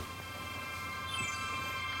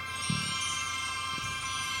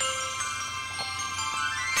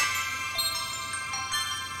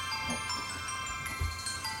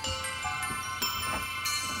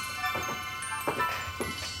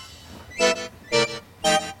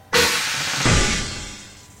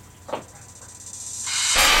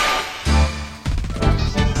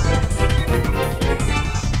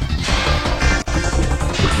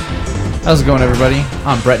How's it going, everybody?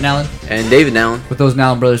 I'm Brett Nallen. And David Nallen. With those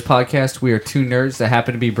Nallen Brothers podcast, we are two nerds that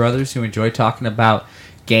happen to be brothers who enjoy talking about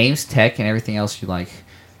games, tech, and everything else you like.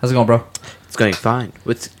 How's it going, bro? It's going fine.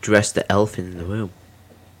 Let's dress the elephant in the room.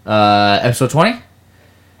 Episode 20?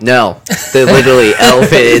 No, the literally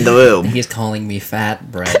elephant in the room. He's calling me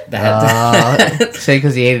fat, Brett. Say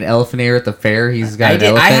because he ate an elephant ear at the fair, he's got an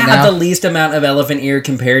elephant I have now? the least amount of elephant ear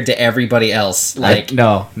compared to everybody else. Like,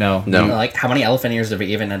 No. like how many elephant ears did we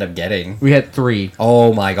even end up getting? We had 3,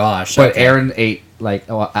 Oh my gosh! but okay. Aaron ate like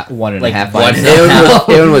one and Like a half. one by and himself.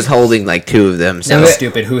 Aaron was holding like 2 of them. That So was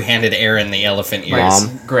stupid. Who handed Aaron the elephant ears?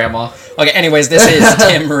 Mom. Grandma. Okay. Anyways, this is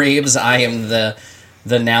Tim Reeves. I am the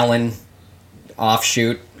Nallen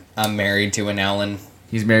offshoot. I'm married to a Nallen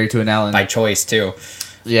He's married to an Allen. by choice too.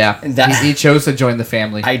 Yeah, That- he chose to join the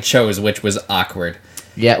family. I chose, which was awkward.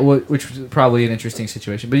 Yeah, which was probably an interesting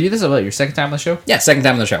situation. But this is what, your second time on the show? Yeah, second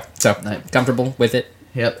time on the show, so Nice. comfortable with it.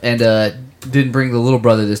 Yep, and didn't bring the little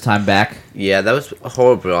brother this time back. yeah, that was a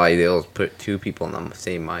horrible idea. To put 2 people on the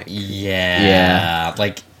same mic. Yeah.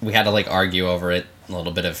 Like, we had to, like, argue over it. A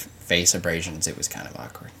little bit of face abrasions. It was kind of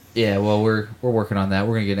awkward. Yeah, well, we're working on that.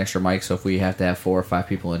 We're gonna get an extra mic, so if we have to have 4 or 5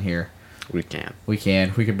 people in here, We can. we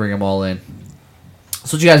can bring them all in.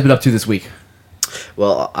 So what you guys been up to this week?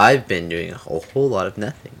 Well, I've been doing a whole lot of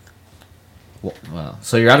nothing. Well,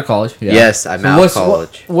 so you're out of college. Yeah. Yes, I'm out of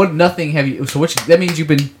college. What nothing have you? So that means you've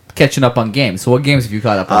been catching up on games. So what games have you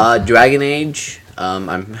caught up on? Dragon Age.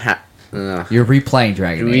 You're replaying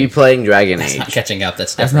Dragon Age. replaying Dragon That's not Age catching up.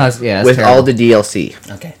 That's That's different. not. Yeah, that's with terrible. all the DLC.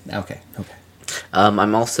 Okay.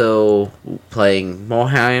 I'm also playing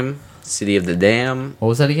Morheim, City of the Dam. What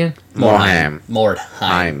was that again? Morheim.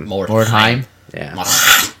 Mordheim. Mordheim. Yeah.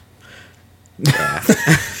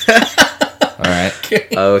 All right.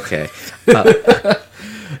 Okay. All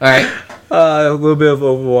right. A little bit of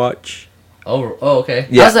Overwatch. Oh, okay.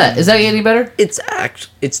 Yeah. How's that? Is that any better?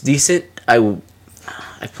 It's decent.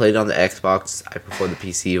 I played on the Xbox. I prefer the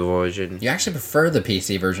PC version. You actually prefer the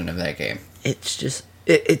PC version of that game. It's just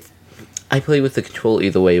I play with the control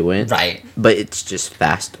either way it went. Right. But it's just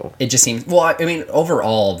faster. It just seems... Well, I mean,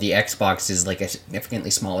 overall, the Xbox is like a significantly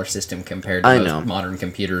smaller system compared to I most know. modern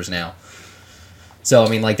computers now. So, I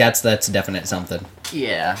mean, like, that's definite something.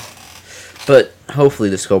 Yeah. But hopefully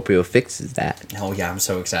the Scorpio fixes that. Oh, yeah, I'm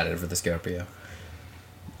so excited for the Scorpio.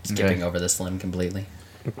 Skipping over the Slim completely.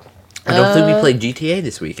 I don't think we played GTA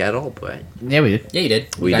this week at all, but Yeah, we did. Yeah, you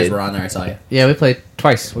did. We you guys did. were on there, I saw you. Yeah, we played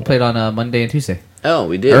twice. We played on Monday and Tuesday. oh,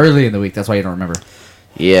 we did. Early in the week. That's why you don't remember.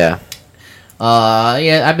 Yeah.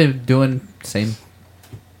 Yeah, I've been doing same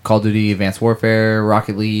Call of Duty, Advanced Warfare,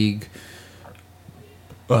 Rocket League,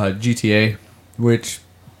 GTA, which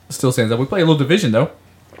still stands up. We play a little Division though.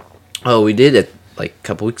 Oh, we did it like a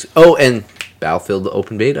couple weeks. Oh, and Battlefield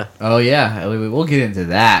Open Beta. Oh yeah, we'll get into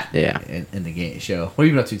that. Yeah. in the game show. What have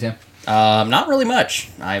you been up to, Tim? Not really much.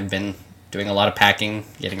 I've been doing a lot of packing,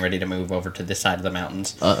 getting ready to move over to this side of the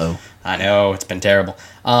mountains. Oh. I know, it's been terrible.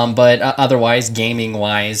 But otherwise,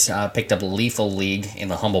 gaming-wise, picked up Lethal League in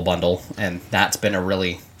the Humble Bundle, and that's been a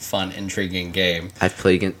really fun, intriguing game. I've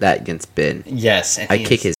played against Ben. Yes. And I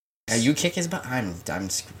kick his. You kick his butt? I'm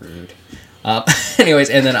screwed. Anyways,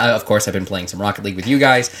 and then, of course, I've been playing some Rocket League with you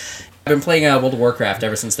guys. I've been playing World of Warcraft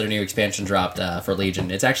ever since their new expansion dropped for Legion.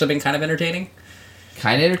 It's actually been kind of entertaining.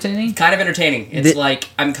 Kind of entertaining. Kind of entertaining. It's like,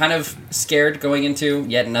 I'm kind of scared going into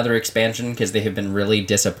yet another expansion because they have been really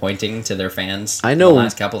disappointing to their fans. I know. The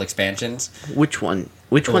last couple expansions. Which one?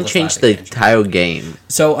 Which Well, one the changed 5 the expansion. entire game?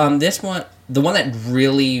 So, this one, the one that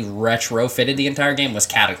really retrofitted the entire game was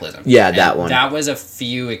Cataclysm. Yeah, And that one. That was a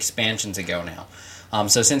few expansions ago now.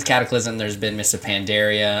 So since Cataclysm, there's been Mists of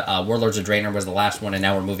Pandaria, Warlords of Draenor was the last one, and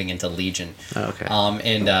now we're moving into Legion. Oh, okay.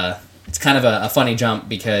 And it's kind of a funny jump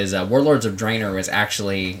because Warlords of Draenor was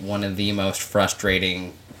actually one of the most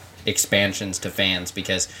frustrating expansions to fans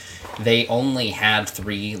because they only had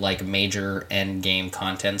 3 like major end game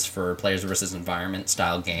contents for players versus environment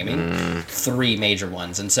style gaming. 3 major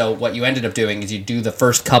ones. And so what you ended up doing is you do the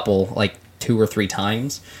first couple like 2 or 3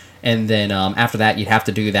 times, and then after that you'd have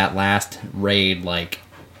to do that last raid like,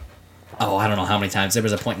 I don't know how many times. There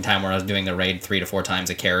was a point in time where I was doing the raid 3 to 4 times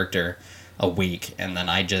a character a week, and then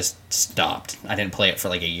I just stopped. I didn't play it for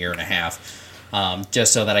like a year and a half,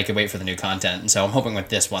 just so that I could wait for the new content. And so I'm hoping with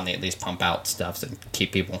this one they at least pump out stuff and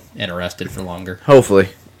keep people interested for longer. Hopefully.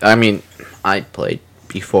 I mean, I played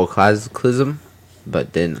before Cataclysm,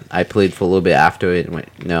 but then I played for a little bit after it and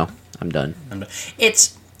went, no, I'm done.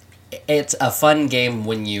 It's a fun game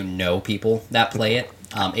when you know people that play it.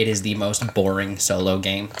 It is the most boring solo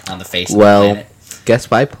game on the face of the planet. Guess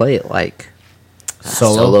why I play it like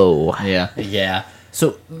Solo. solo. Yeah. Yeah.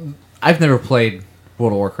 So I've never played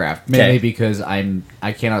World of Warcraft, mainly because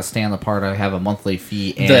I cannot stand the part I have a monthly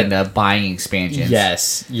fee and buying expansions.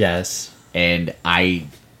 Yes. And I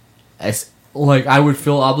would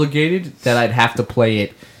feel obligated that I'd have to play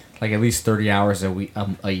it like at least 30 hours a week,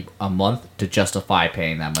 a month to justify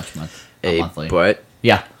paying that much monthly. But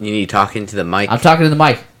yeah, you need to talk into the mic. I'm talking to the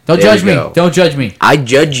mic. Don't There judge we me. go. Don't judge me. I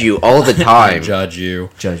judge you all the time. Judge you.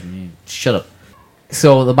 Judge me. Shut up.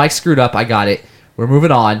 So the mic screwed up. I got it. We're moving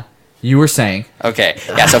on. You were saying. Okay.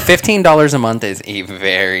 Yeah, so $15 a month is a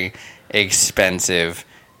very expensive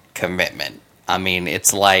commitment. I mean,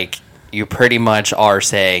 it's like you pretty much are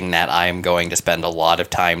saying that I'm going to spend a lot of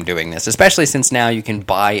time doing this, especially since now you can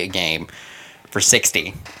buy a game for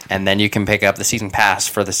 $60, and then you can pick up the season pass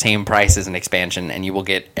for the same price as an expansion, and you will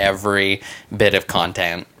get every bit of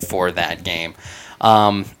content for that game.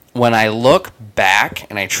 When I look back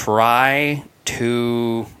and I try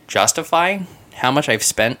to justify how much I've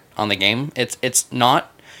spent on the game, it's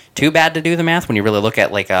not too bad to do the math when you really look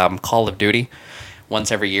at like Call of Duty.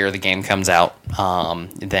 Once every year the game comes out,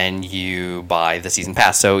 then you buy the season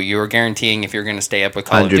pass. So you're guaranteeing if you're going to stay up with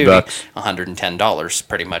Call of Duty, $110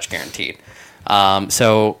 pretty much guaranteed.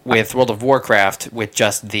 So with World of Warcraft, with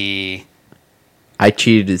just the... I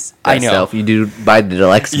cheated myself. You do buy the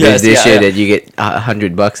deluxe Yes, edition yeah. and you get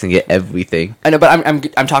 $100 and get everything. I know, but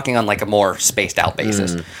I'm talking on like a more spaced out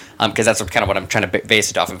basis, because that's kind of what I'm trying to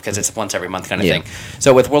base it off of, because it's once every month kind of thing.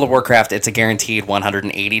 So with World of Warcraft, it's a guaranteed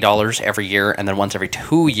 $180 every year, and then once every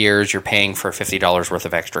 2 years, you're paying for $50 worth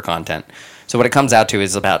of extra content. So what it comes out to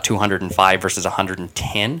is about $205 versus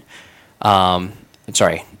 $110.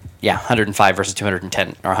 105 versus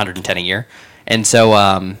 210 or $110 a year, and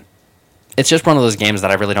so it's just one of those games that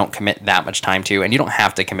I really don't commit that much time to, and you don't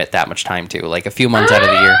have to commit that much time to. Like a few months out of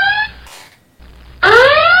the year.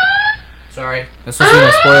 Sorry, that's supposed to be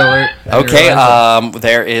my spoiler alert. Okay,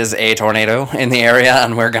 there is a tornado in the area,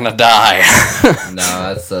 and we're gonna die.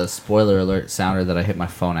 No, that's the spoiler alert sounder that I hit my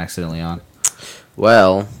phone accidentally on.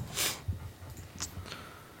 Well,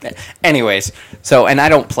 Anyways, so, and I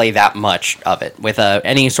don't play that much of it. With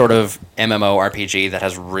any sort of MMORPG that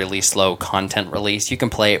has really slow content release, you can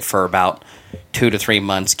play it for about 2 to 3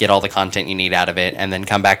 months, get all the content you need out of it, and then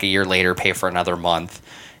come back a year later, pay for another month,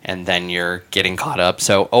 and then you're getting caught up.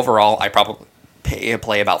 So overall, I probably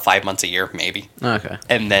play about 5 months a year, maybe. okay.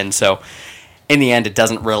 And then, so, in the end, it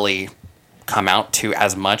doesn't really come out to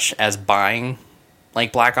as much as buying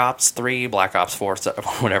like Black Ops 3, Black Ops 4, so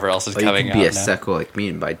whatever else is Or you coming can be out a now. sucker like me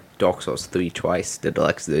and buy Dark Souls 3 twice, the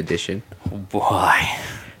deluxe edition. Why?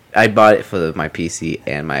 I bought it for my PC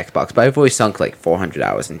and my Xbox, but I've always sunk like 400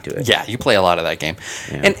 hours into it. Yeah, you play a lot of that game.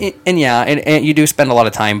 Yeah. And you do spend a lot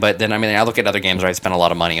of time, but then, I mean, I look at other games where I spend a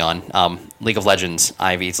lot of money on. League of Legends,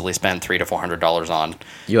 I've easily spent $300 to $400 on.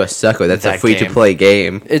 You're a sucker. That's a That free-to-play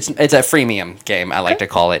game. It's a freemium game, I like to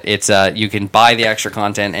call it. It's you can buy the extra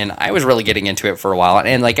content, and I was really getting into it for a while.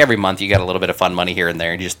 And like every month, you get a little bit of fun money here and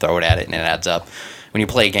there, and you just throw it at it, and it adds up. When you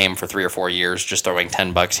play a game for 3 or 4 years, just throwing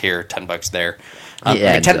 $10 here, $10 there.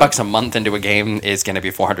 $10 a month into a game is going to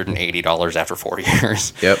be $480 after 4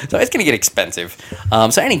 years. Yep. So it's going to get expensive.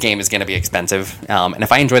 So any game is going to be expensive. And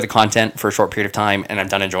if I enjoy the content for a short period of time and I'm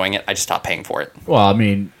done enjoying it, I just stop paying for it. Well, I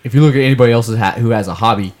mean, if you look at anybody else who has a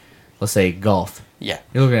hobby, let's say golf, Yeah.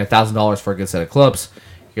 you're looking at $1,000 for a good set of clubs.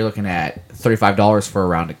 You're looking at $35 for a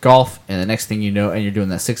round of golf, and the next thing you know, and you're doing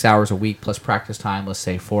that 6 hours a week plus practice time. Let's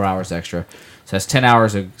say 4 hours extra, so that's 10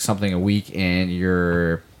 hours of something a week, and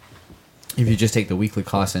if you just take the weekly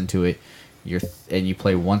cost into it, and you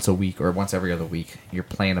play once a week or once every other week, you're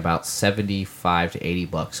playing about $75 to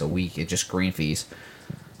 $80 a week in just green fees,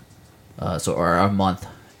 or a month,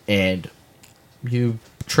 and you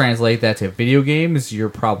translate that to video games, you're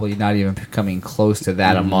probably not even coming close to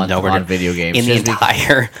that a month on video games. In the Just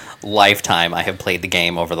entire lifetime I have played the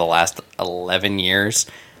game over the last 11 years,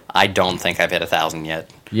 I don't think I've hit 1,000 yet.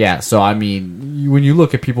 Yeah, so I mean, when you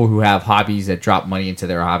look at people who have hobbies that drop money into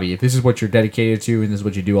their hobby, if this is what you're dedicated to and this is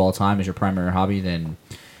what you do all the time as your primary hobby, then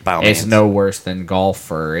By all it's means. no worse than golf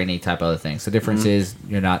or any type of other things. The difference is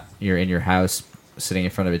you're in your house sitting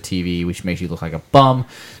in front of a TV, which makes you look like a bum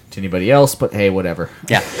to anybody else, but hey, whatever.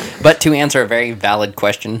 Yeah, but to answer a very valid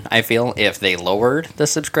question, I feel if they lowered the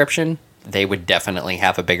subscription, they would definitely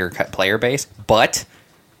have a bigger player base, but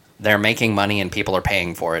they're making money and people are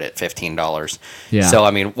paying for it at $15. Yeah. So,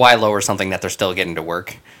 I mean, why lower something that they're still getting to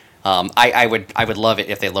work? I would love it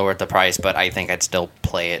if they lowered the price, but I think I'd still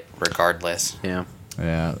play it regardless. Yeah.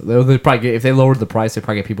 Yeah, they'd probably get, if they lowered the price, they'd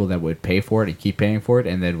probably get people that would pay for it and keep paying for it,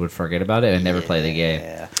 and then would forget about it and never play the game.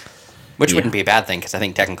 Yeah. Which wouldn't be a bad thing, because I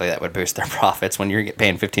think technically that would boost their profits. When you're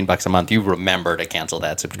paying $15 a month, you remember to cancel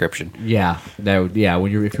that subscription. Yeah, when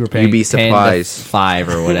if you were paying You'd be 10 to surprised. 5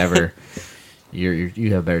 or whatever, you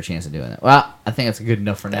have a better chance of doing that. Well, I think that's good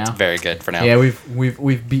enough for That's now. very good for now. Yeah,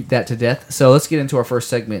 we've beat that to death. So let's get into our first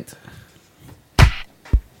segment.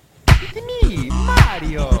 Me,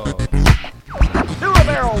 Mario. Do a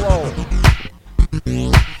barrel roll.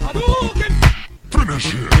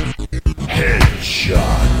 Finish him.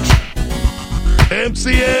 Headshot.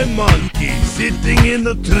 MCN Monkey sitting in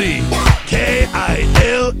the tree. Killing. I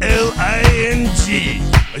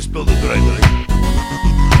spelled it right.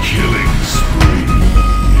 Killing spree.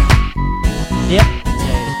 Dip,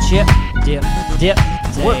 potato chip, dip,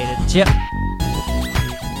 potato chip.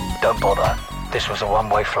 Don't bother. This was a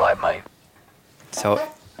one-way flight, mate. So,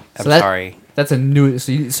 I'm that- sorry. That's a new.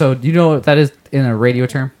 So do you know what that is in a radio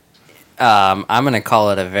term? I'm going to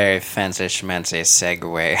call it a very fancy schmancy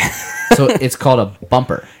segue. So it's called a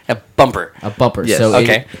bumper. A bumper. A bumper. Yes. So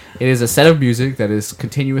Okay. it is a set of music that is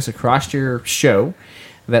continuous across your show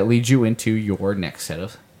that leads you into your next set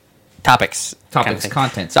of Topics. Topics, thing.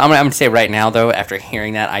 content. So I'm going to say right now, though, after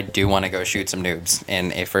hearing that, I do want to go shoot some noobs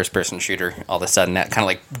in a first-person shooter. All of a sudden, that kind of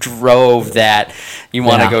like drove that. You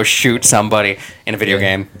want to Yeah. go shoot somebody in a video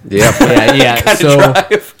game. Yep. yeah. Kinda So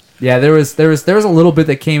drive. yeah, there was a little bit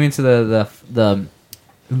that came into the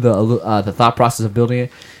thought process of building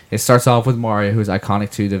it. It starts off with Mario, who's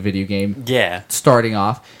iconic to the video game. Yeah. Starting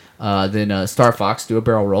off, then Star Fox, do a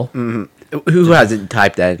barrel roll. Who hasn't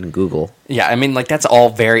typed that in Google? Yeah, I mean, like, that's all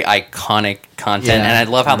very iconic content, Yeah. and I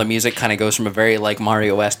love how the music kind of goes from a very, like,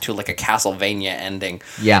 Mario-esque to, like, a Castlevania ending.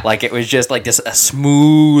 Yeah. Like, it was just, like, a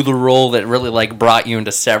smooth roll that really, like, brought you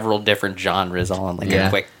into several different genres all in, like, Yeah. a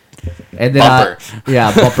quick... And then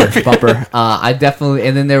Bumper. bumper. I definitely,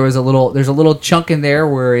 and then there's a little chunk in there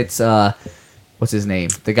where it's what's his name?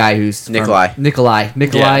 The guy who's from- Nikolai. Nikolai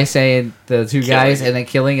Yeah. saying the two Killing. guys and then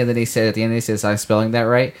killing, and then he said at the end he says, "I'm spelling that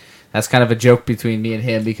right." That's kind of a joke between me and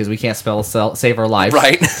him because we can't save our lives.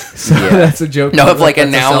 Right? So that's a joke. No, if, like, a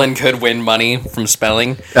That's self- Nowlin could win money from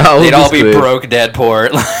spelling, Oh, they'd all that's be good. broke, dead poor.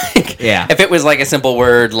 Like, Yeah. If it was, like, a simple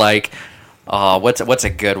word, like, what's a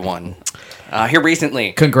good one? Here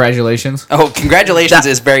recently... Congratulations. Oh, congratulations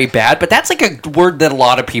is very bad, but that's like a word that a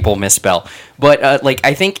lot of people misspell. But like,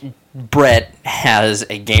 I think Brett has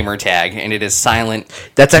a gamer tag, and it is silent.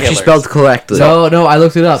 That's actually killers. spelled correctly. No, I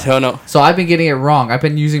looked it up. So no. So I've been getting it wrong. I've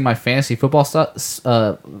been using my fantasy football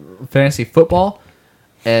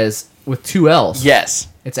as with 2 L's. Yes,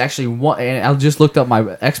 It's actually one, and I just looked up my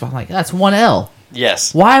Xbox. I'm like, that's 1 L.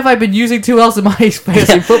 yes. Why have I been using 2 L's in my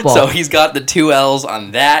fantasy football? So he's got the 2 L's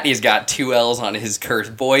on that. He's got 2 L's on his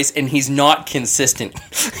cursed voice, and he's not consistent.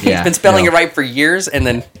 He's Yeah, been spelling no. it right for years, and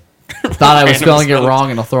then thought I was random spelling it spelling.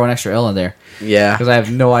 wrong, and I'll throw an extra L in there Yeah. because I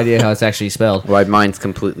have no idea how it's actually spelled. Why mine's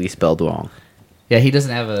completely spelled wrong. Yeah, he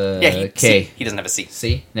doesn't have a Yeah, K. he doesn't have a C.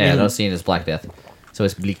 C? Yeah, no C in his Black Death. So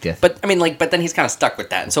it's Bleak Death. But I mean, like, but then he's kind of stuck with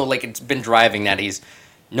that, and so like it's been driving that he's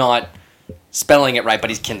not spelling it right, but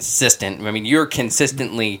he's consistent. I mean, you're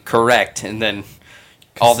consistently correct, and then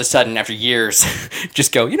all of a sudden, after years,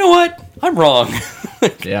 just go, you know what? I'm wrong.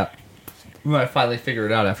 Yeah. We might finally figure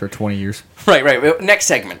it out after 20 years. Right. Next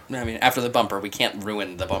segment. I mean, after the bumper, we can't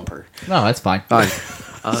ruin the bumper. No, that's fine. Fine.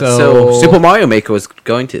 So- So Super Mario Maker was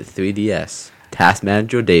going to 3DS. Task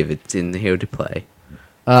Manager David's in here to play.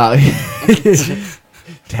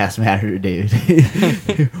 Taskmaster David.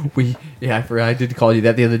 I forgot I did call you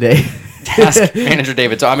that the other day. Task Manager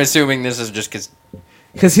David. So I'm assuming this is just because.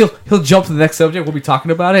 Because he'll jump to the next subject. We'll be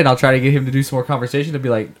talking about it, and I'll try to get him to do some more conversation. To be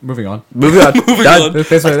like, moving on. Moving on. Done.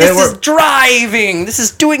 This way, This is driving. This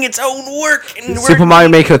is doing its own work. And Super Mario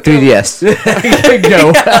Maker 3DS.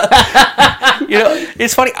 go. You know,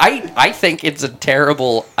 it's funny. I think it's a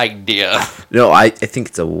terrible idea. No, I think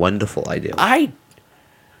it's a wonderful idea. I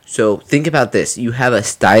So think about this. You have a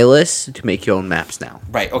stylus to make your own maps now.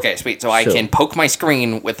 Right, okay, sweet. So I So- can poke my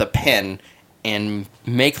screen with a pen and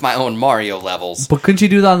make my own Mario levels. But couldn't you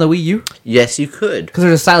do that on the Wii U? Yes, you could. Because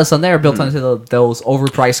there's a stylus on there built onto those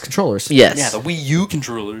overpriced controllers. Yes. Yeah, the Wii U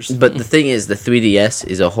controllers. But the thing is, the 3DS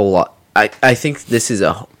is a whole lot. I think this is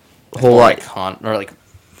a whole Or lot. like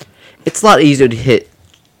It's a lot easier to hit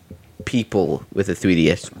people with a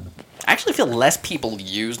 3DS. I actually feel less people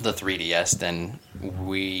use the 3DS than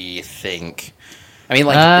we think. I mean,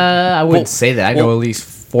 like, I wouldn't well- say that. I know well- at least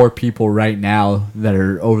 4 people right now that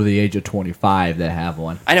are over the age of 25 that have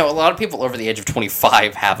one. I know a lot of people over the age of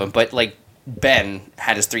 25 have them, but like Ben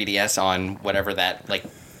had his 3DS on whatever that like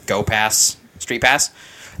Go Pass, Street Pass.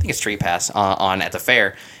 I think it's Street Pass on at the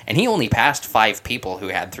fair, and he only passed 5 people who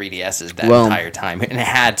had 3DSs that Well- entire time, and it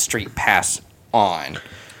had Street Pass on.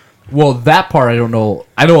 Well, that part I don't know.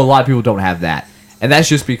 I know a lot of people don't have that, and that's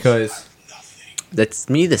just because That's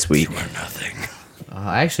me this week.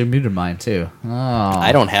 I actually muted mine too. Oh,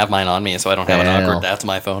 I don't have mine on me, so I don't have an Fail. awkward. That's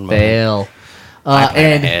my phone. Mode. fail. I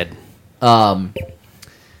plan And ahead.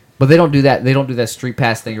 but they don't do that. They don't do that street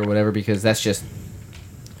pass thing or whatever because that's just,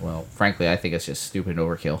 well, frankly, I think it's just stupid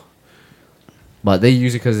overkill. But they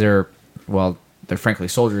use it because they're frankly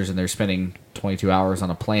soldiers and they're spending 22 hours on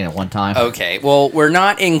a plane at one time. Okay, well, we're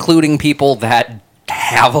not including people that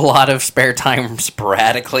have a lot of spare time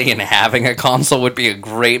sporadically, and having a console would be a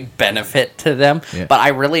great benefit to them. Yeah. But I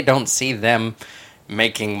really don't see them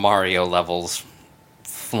making Mario levels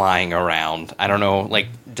flying around. I don't know, like,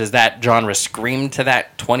 does that genre scream to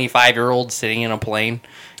that 25-year-old sitting in a plane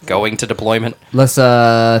going to deployment? Let's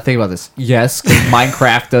think about this. Yes, 'cause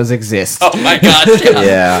Minecraft does exist. Oh my gosh, yeah.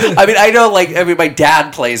 Yeah. I mean, I know, like, my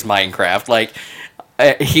dad plays Minecraft. Like,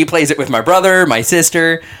 he plays it with my brother, my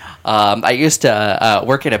sister. I used to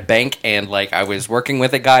work at a bank, and, like, I was working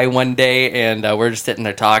with a guy one day, and we're just sitting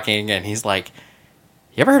there talking, and he's like,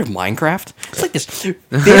 "You ever heard of Minecraft?" It's like this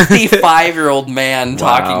 55-year-old man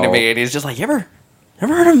talking to me, and he's just like, "You ever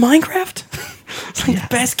heard of Minecraft? It's like the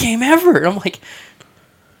best game ever." And I'm like,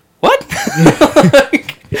 "What?"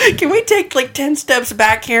 Can we take like 10 steps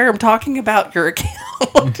back here? I'm talking about your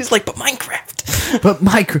account. He's like, "But Minecraft." But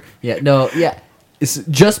Minecraft, it's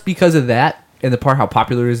just because of that and the part how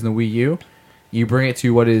popular it is in the Wii U. You bring it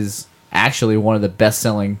to what is actually one of the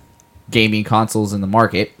best-selling gaming consoles in the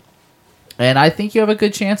market, and I think you have a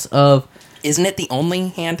good chance of. Isn't it the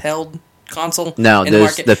only handheld console? No, in the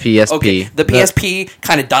there's market? the PSP. Okay, the PSP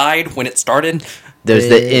kind of died when it started, There's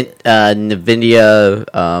the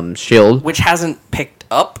NVIDIA Shield. which hasn't picked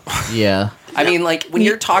up. Yeah, I mean, like, when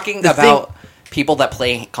you're talking the about people that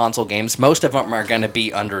play console games, most of them are going to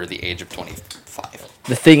be under the age of 25.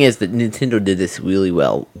 The thing is that Nintendo did this really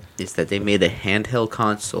well, is that they made a handheld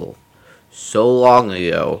console so long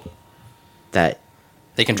ago that,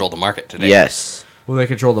 They control the market today. yes, well, they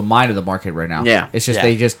control the mind of the market right now. Yeah. it's just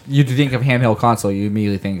Yeah. you think of handheld console, you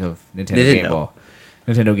immediately think of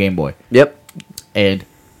Nintendo Game Boy, yep. and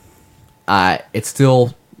it's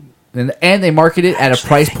still, and they market it at a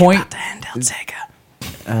price point. About the handheld Sega.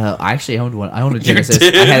 I actually owned one. I owned a Genesis. I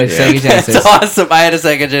had a Sega Genesis. That's awesome. I had a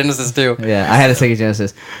Sega Genesis too. Yeah, I had a Sega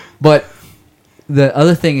Genesis. But the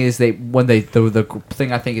other thing is the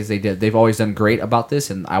thing I think is they've always done great about this,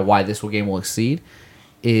 and why this game will exceed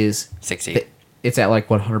is 60. it's at like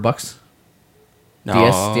what, $100? No.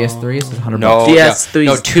 DS3 is $100. No, DS3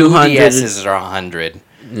 no, is 2 200. DSs are 100.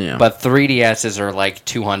 Yeah. But 3DSs are like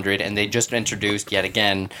 200, and they just introduced yet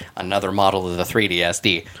again another model of the 3DS,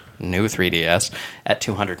 the new 3DS, at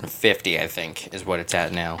 250, I think, is what it's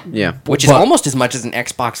at now. Yeah. Which is But- almost as much as an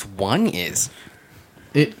Xbox One is.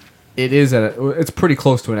 It is it's pretty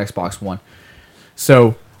close to an Xbox One.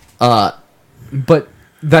 So, but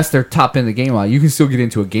that's their top end of the game line. You can still get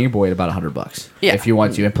into a Game Boy at about $100 Yeah. if you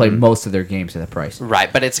want to, and play most of their games at that price.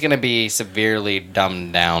 Right, but it's going to be severely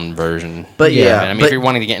dumbed down version. But yeah, I mean, but- if you're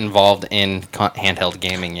wanting to get involved in handheld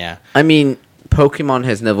gaming, yeah. I mean, Pokemon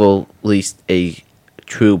has never released a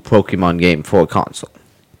true Pokemon game for a console.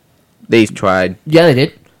 They've tried. Yeah, they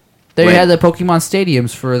did. They When? had the Pokemon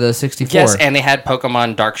Stadiums for the 64. Yes, and they had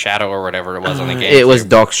Pokemon Dark Shadow or whatever it was on the game. It was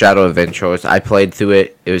Dark Shadow Adventures. I played through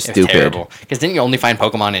it. It was It was stupid. terrible. Because didn't you only find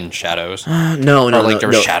Pokemon in shadows? No, like there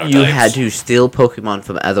was shadow You types. had to steal Pokemon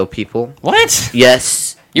from other people. What?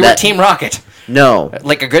 Yes. You were Team Rocket. No.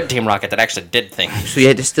 Like a good Team Rocket that actually did things. So you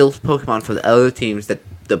had to steal Pokemon from the other teams that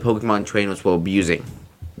the Pokemon trainers were abusing.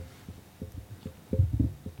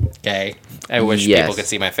 Okay. I wish Yes. people could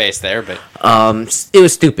see my face there, but It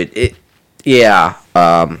was stupid.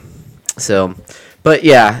 So, but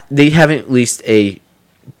yeah, they haven't released a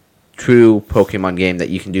true Pokemon game that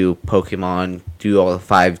you can do Pokemon, do all the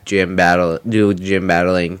 5 gym battling, do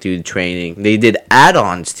the training. They did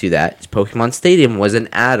add-ons to that. Pokemon Stadium was an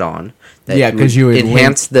add-on. That Yeah, 'cause you would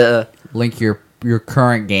enhance the. link your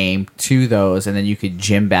current game to those, and then you could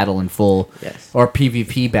gym battle in full, Yes. or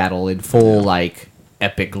PvP battle in full, like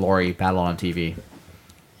epic glory battle on TV.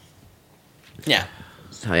 yeah.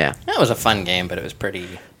 So yeah, That was a fun game, but it was pretty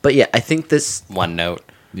but yeah, I think this. one note.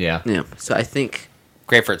 Yeah, Yeah, so I think.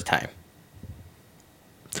 Great for its time.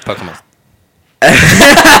 It's Pokemon.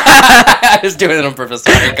 I was doing it on purpose.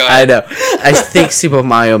 Sorry, go I ahead. know. I think Super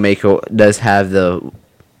Mario Maker does have the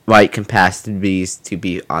right capacities to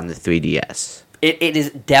be on the 3DS. It is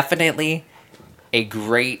definitely a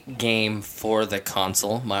great game for the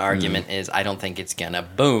console. My argument is I don't think it's gonna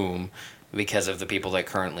boom because of the people that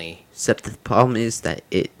currently. Except the problem is that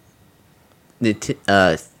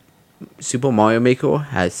Super Mario Maker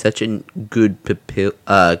has such a good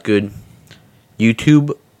good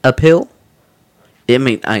YouTube appeal.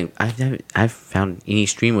 I've found any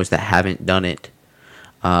streamers that haven't done it.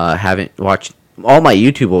 Haven't watched all my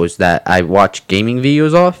YouTubers that I watch gaming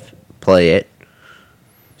videos off play it.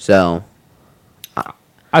 So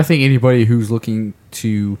I think anybody who's looking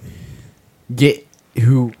to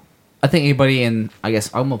I think anybody in, I guess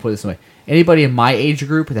I'm going to put it this way, anybody in my age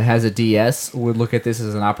group that has a DS would look at this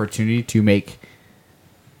as an opportunity to make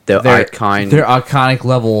their their iconic iconic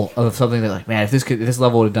level of something that, like, man, if this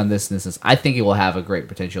level would have done this and this, I think it will have a great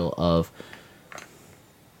potential of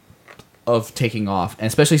taking off, and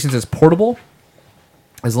especially since it's portable.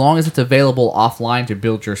 As long as it's available offline to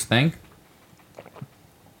build your thing,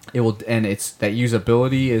 it will, and it's that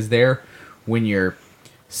usability is there when you're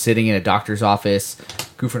sitting in a doctor's office,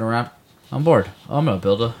 goofing around. I'm bored. Oh, I'm gonna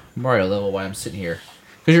build a Mario level while I'm sitting here.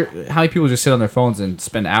 Because how many people just sit on their phones and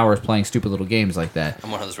spend hours playing stupid little games like that?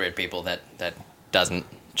 I'm one of those weird people that doesn't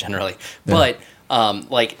generally. Yeah.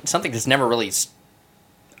 But like something that's never really.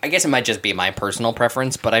 I guess it might just be my personal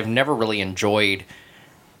preference, but I've never really enjoyed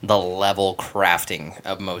the level crafting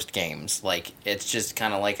of most games. Like, it's just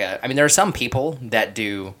kind of like I mean, there are some people that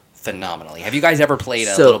do phenomenally. Have you guys ever played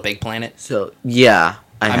Little Big Planet? So yeah,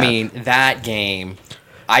 I mean, that game,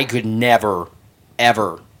 I could never,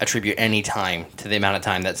 ever attribute any time to the amount of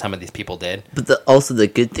time that some of these people did. But also the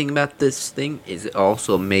good thing about this thing is it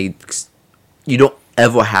also makes you don't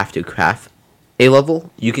ever have to craft a level.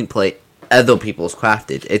 You can play other people's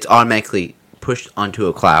crafted. It's automatically pushed onto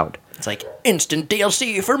a cloud. It's like instant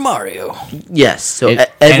DLC for Mario. Yes, so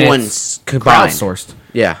everyone's crowdsourced.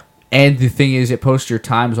 Yeah. And the thing is, it posts your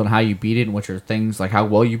times on how you beat it and what your things, like how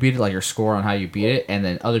well you beat it, like your score on how you beat it, and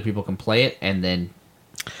then other people can play it, and then...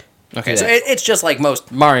 Okay, so it's just like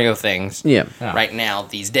most Mario things right now,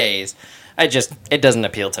 these days. It doesn't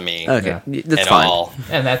appeal to me that's at fine. all.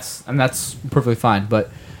 And that's perfectly fine, but...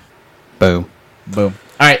 Boom.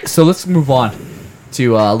 Alright, so let's move on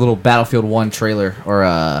to a little Battlefield 1 trailer, or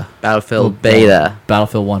Battlefield Beta.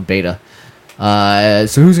 Battlefield 1 Beta.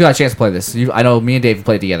 So who's got a chance to play this? I know me and Dave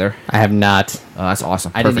played together. I have not. That's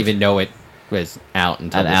awesome. I didn't even know it was out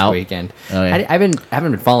until this weekend. Oh, yeah. I haven't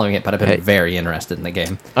been following it, but I've been very interested in the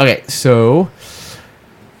game. Okay, so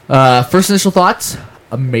first initial thoughts,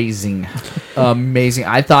 amazing.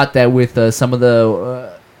 I thought that with some of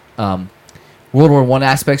the World War I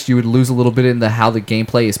aspects, you would lose a little bit in how the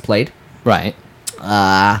gameplay is played. Right.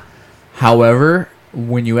 However,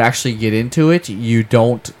 when you actually get into it, you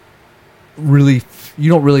don't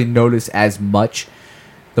really notice as much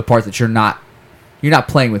the part that you're not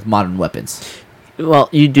playing with modern weapons. Well,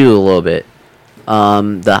 you do a little bit.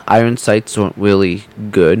 The iron sights aren't really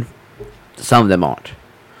good. Some of them aren't.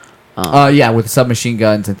 With submachine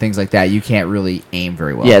guns and things like that, you can't really aim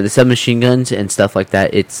very well. Yeah, the submachine guns and stuff like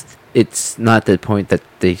that. It's not the point that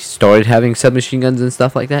they started having submachine guns and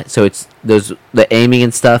stuff like that. So the aiming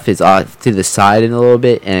and stuff is off to the side in a little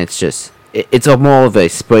bit, and it's just it's more of a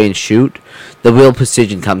spray and shoot. The real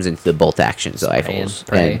precision comes into the bolt action rifles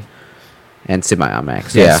and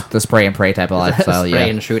semi-automatics. Yeah, the spray and pray type of lifestyle. Spray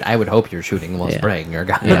and shoot. I would hope you're shooting while spraying your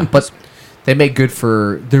gun. Yeah, but they make good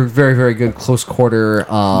they're very, very good close quarter.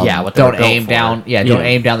 What don't aim down. Yeah, don't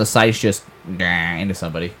aim down the sights. Just into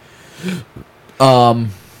somebody.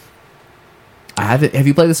 Have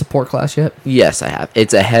you played the support class yet? Yes, I have.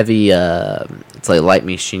 It's a heavy. It's like light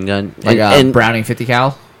machine gun, like a Browning 50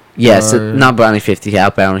 cal. Yes, not Browning 50 cal.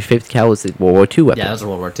 Browning 50 cal was the World War II weapon. Yeah, that was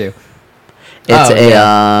World War II.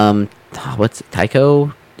 It's what's it,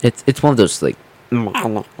 Tyco? It's one of those like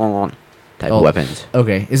type of weapons.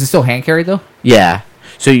 Okay, is it still hand carried though? Yeah,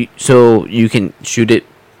 so you can shoot it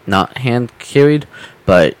not hand carried,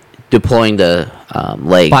 but deploying the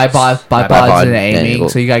legs bipods and aiming.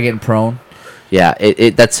 So you gotta get in prone. Yeah,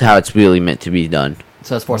 that's how it's really meant to be done.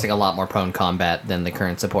 So it's forcing a lot more prone combat than the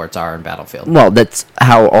current supports are in Battlefield. Well, that's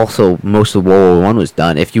how also most of World War I was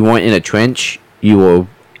done. If you weren't in a trench, you were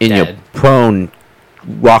in your prone,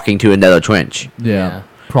 walking to another trench. Yeah.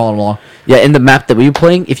 Crawling along. Yeah, in the map that we were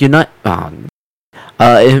playing, if you're not...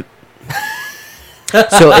 so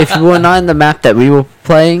if you were not in the map that we were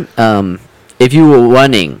playing, if you were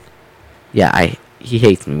running... Yeah, he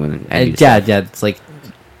hates me when I do that. Yeah, it's like...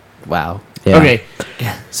 Wow. Yeah. Okay,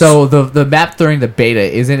 so the map during the beta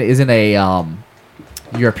isn't a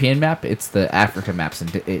European map. It's the African maps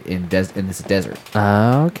in this desert.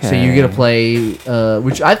 Okay. So you get to play,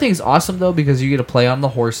 which I think is awesome though, because you get to play on the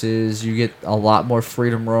horses. You get a lot more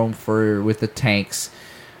freedom roam with the tanks.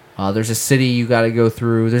 There's a city you got to go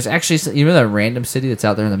through. There's actually that random city that's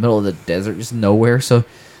out there in the middle of the desert, just nowhere. So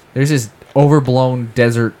there's this overblown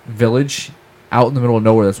desert village out in the middle of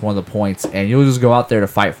nowhere. That's one of the points, and you'll just go out there to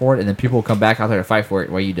fight for it, and then people will come back out there to fight for it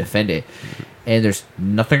while you defend it. And there's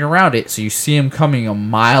nothing around it, so you see them coming a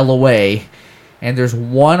mile away, and there's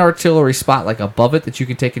one artillery spot like above it that you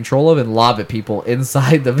can take control of and lob at people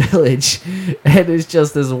inside the village. And it's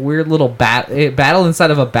just this weird little battle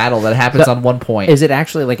inside of a battle that happens on one point. Is it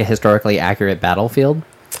actually like a historically accurate battlefield?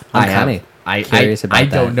 I'm kind of curious about that. I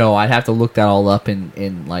don't know. I'd have to look that all up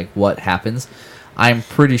in like what happens. I'm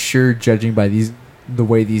pretty sure, judging by the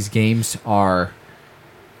way these games are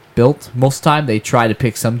built, most of the time they try to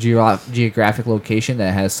pick some geographic location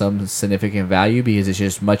that has some significant value, because it's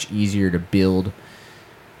just much easier to build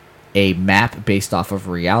a map based off of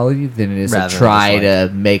reality than it is Rather to than try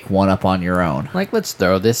just, to make one up on your own. Like, let's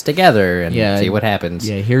throw this together and see what happens.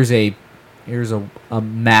 Yeah, here's a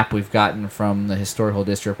map we've gotten from the historical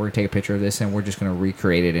district. We're going to take a picture of this, and we're just going to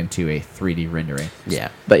recreate it into a 3D rendering. Yeah.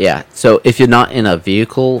 But yeah, so if you're not in a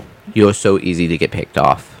vehicle, you're so easy to get picked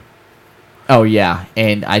off. Oh, yeah,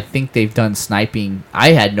 and I think they've done sniping. I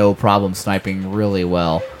had no problem sniping really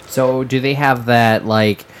well. So do they have that,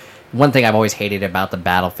 like, one thing I've always hated about the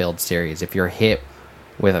Battlefield series, if you're hit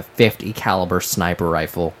with a 50 caliber sniper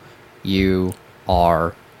rifle, you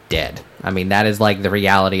are dead. I mean, that is like the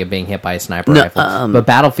reality of being hit by a sniper rifle. But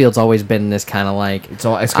Battlefield's always been this kind of like, it's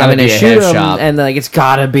gotta be a headshot, and like it's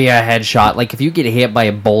gotta be a headshot. Like if you get hit by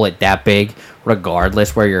a bullet that big,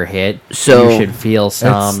 regardless where you're hit, so you should feel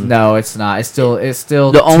some. No, it's not. It's still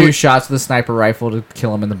the two only shots with the sniper rifle to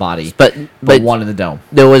kill him in the body, but one in the dome.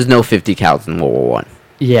 There was no 50 cals in World War One.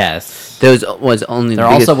 Yes, there was only. There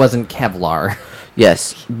also wasn't Kevlar.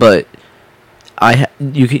 Yes, but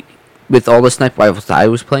you could. With all the sniper rifles that I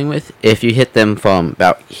was playing with, if you hit them from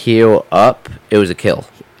about here up, it was a kill.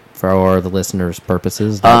 For the listeners'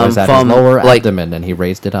 purposes, that was at from his lower abdomen, and he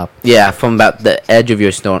raised it up. Yeah, from about the edge of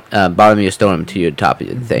your bottom of your sternum to your top of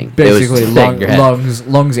your thing. Basically,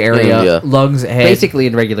 lungs area, lungs, head. Basically,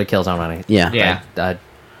 in regular kill zone on it. Yeah. Yeah.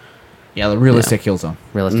 The realistic kill zone.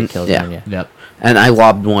 Realistic kill zone, yeah. Yep. And I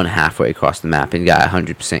lobbed one halfway across the map and got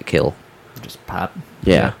 100% kill. Just pop.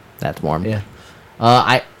 Yeah. That's warm. Yeah.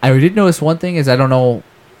 I did notice one thing is I know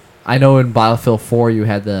in Battlefield 4 you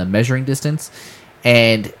had the measuring distance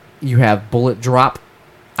and you have bullet drop.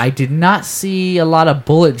 I did not see a lot of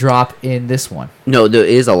bullet drop in this one. No, there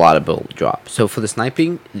is a lot of bullet drop. So for the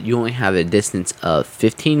sniping, you only have a distance of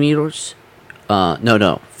 15 meters.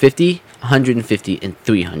 50, 150, and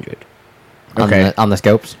 300. Okay. On the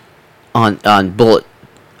scopes? On bullet,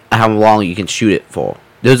 how long you can shoot it for.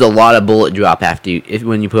 There's a lot of bullet drop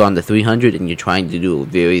when you put on the 300 and you're trying to do a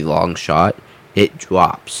very long shot, it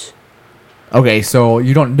drops. Okay, so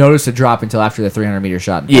you don't notice a drop until after the 300-meter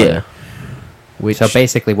shot. Yeah. So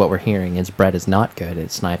basically what we're hearing is Brett is not good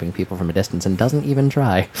at sniping people from a distance and doesn't even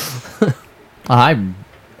try.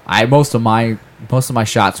 Most of my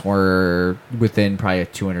shots were within probably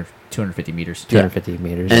 250 meters. 250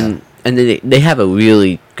 meters. And they have a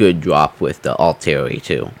really good drop with the artillery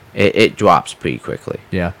too. It drops pretty quickly.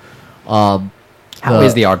 Yeah. How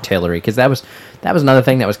is the artillery? Because that was another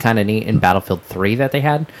thing that was kind of neat in Battlefield 3 that they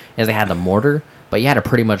had, is they had the mortar, but you had to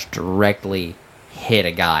pretty much directly hit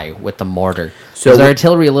a guy with the mortar. So is their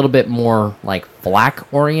artillery a little bit more like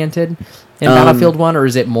flak oriented in Battlefield 1, or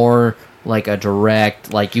is it more like a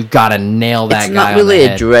direct, like you've got to nail that guy? It's not really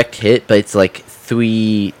a direct hit, but it's like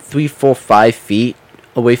 3, 4, 5 feet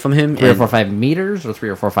away from him. 3 or 4, 5 meters, or 3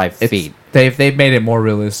 or 4, 5 feet. They've made it more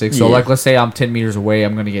realistic. So like, let's say I'm 10 meters away,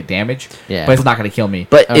 I'm going to get damage. Yeah. But it's not going to kill me.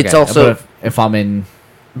 But it's also if I'm in.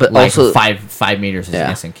 But like also 5 meters is an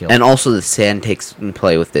instant kill. And also the sand takes in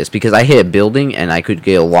play with this, because I hit a building and I could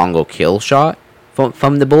get a longer kill shot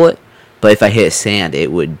from the bullet, but if I hit sand,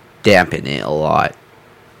 it would dampen it a lot.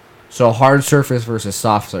 So hard surface versus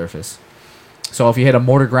soft surface. So if you hit a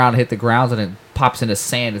mortar ground, hit the grounds, and it pops into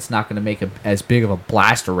sand, it's not going to make as big of a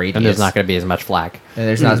blast radius. And there's not going to be as much flak. And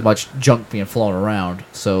there's not as much junk being flown around.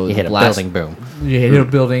 So you hit a building, boom. You hit a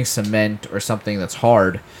building, cement, or something that's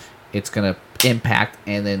hard, it's going to impact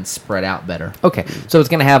and then spread out better. Okay, so it's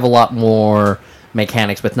going to have a lot more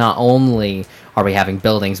mechanics, but not only are we having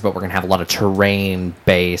buildings, but we're going to have a lot of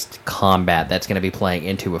terrain-based combat that's going to be playing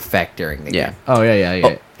into effect during the game. Oh, yeah.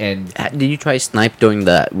 Oh, and did you try snipe during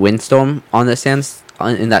the windstorm on the sand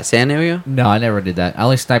in that sand area? No, I never did that. I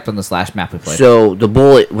only sniped on this last map we played. So the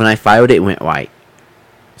bullet, when I fired it, went right.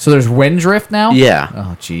 So there's wind drift now? Yeah.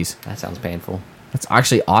 Oh, jeez. That sounds painful. That's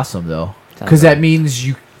actually awesome, though, because that means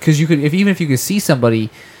because you could, even if you could see somebody,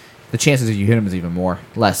 the chances of you hit them is even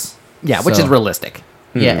less. Yeah, which is realistic.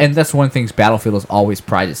 Yeah, and that's one thing Battlefield has always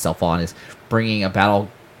prided itself on, is bringing a battle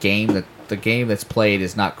game that the game that's played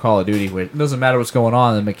is not Call of Duty, where it doesn't matter what's going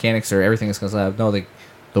on, the mechanics or everything is going to have. No,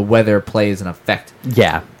 the weather plays an effect.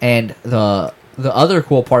 Yeah. And the other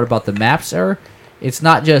cool part about the maps are, it's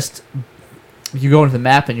not just you go into the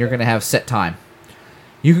map and you're going to have set time.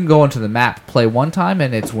 You can go into the map, play one time,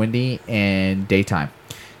 and it's windy and daytime.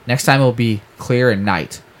 Next time it'll be clear and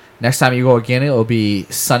night. Next time you go again, it'll be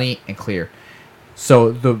sunny and clear.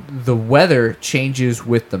 So the weather changes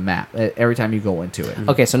with the map every time you go into it.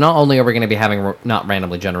 Okay, so not only are we going to be having not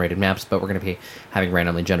randomly generated maps, but we're going to be having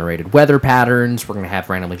randomly generated weather patterns. We're going to have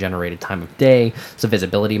randomly generated time of day. So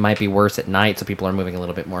visibility might be worse at night, so people are moving a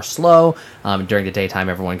little bit more slow. During the daytime,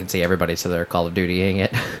 everyone can see everybody, so they're Call of Dutying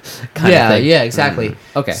it. kind of thing. Yeah, exactly.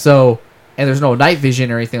 Okay. So, and there's no night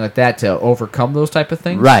vision or anything like that to overcome those type of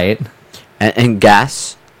things. Right. And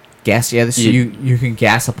gas. Gas, yeah. You can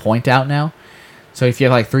gas a point out now. So if you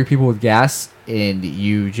have like 3 people with gas and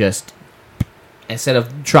you just, instead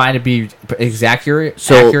of trying to be accurate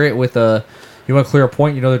with you want to clear a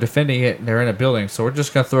point, you know they're defending it, and they're in a building, so we're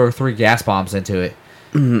just going to throw 3 gas bombs into it.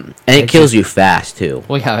 And it kills you fast, too.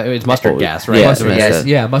 Well, yeah, it's mustard gas, right? Yeah, Mustard gas. mustard.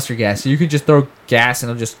 Yeah, mustard gas. So you can just throw gas and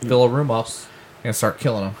it'll just fill a room up and start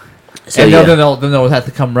killing them. So, And yeah. then they'll have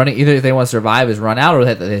to come running. Either if they want to survive is run out, or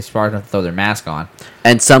they start to throw their mask on.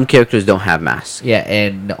 And some characters don't have masks. Yeah,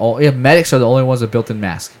 and medics are the only ones with built-in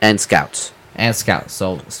masks. And scouts. And scouts.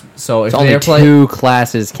 So if So they're only playing, 2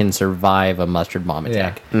 classes can survive a mustard bomb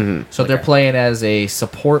attack. so if they're playing as a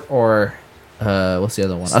support or what's the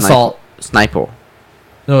other one? Sniper. Assault. Sniper.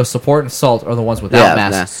 No, support and assault are the ones without Yeah,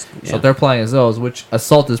 masks. masks, So yeah. if they're playing as those, which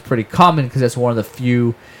assault is pretty common because that's one of the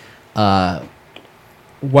few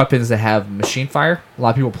weapons that have machine fire. A lot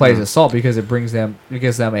of people play as assault because it gives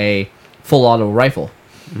them a full auto rifle.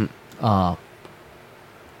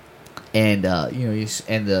 And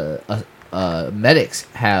the medics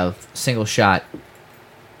have single shot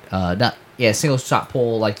single shot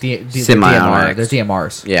pull, like the DMR. Semi-automatics. They're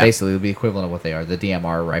DMRs. Yeah. Basically, the equivalent of what they are, the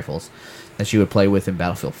DMR rifles that you would play with in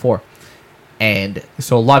Battlefield 4. And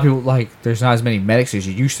so a lot of people, like, there's not as many medics as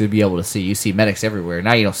you used to be able to see. You see medics everywhere.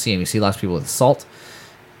 Now you don't see them. You see lots of people with assault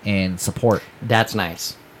and support. That's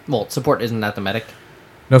nice. Well, support isn't that the medic?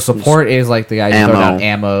 No, support is like the guy who throw Ammo. down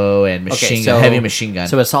ammo and heavy machine gun.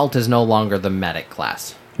 So assault is no longer the medic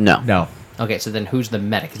class. No. No. Okay, so then who's the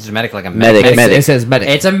medic? Is the medic like a Medic. It says medic.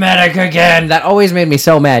 It's a medic again. That always made me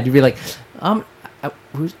so mad. You'd be like,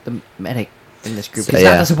 who's the medic in this group? So, It's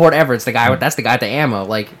yeah. not the support ever. It's the guy. That's the guy with the ammo.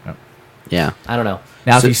 Like, Yeah. I don't know.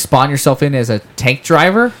 Now, So- if you spawn yourself in as a tank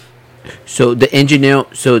driver, So the engineer,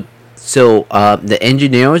 the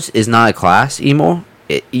engineers is not a class anymore.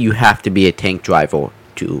 You have to be a tank driver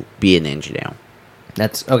to be an engineer.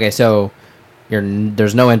 That's okay. So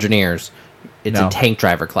there's no engineers. It's No. a tank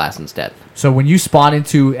driver class instead. so when you spawn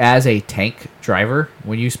into as a tank driver,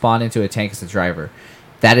 when you spawn into a tank as a driver,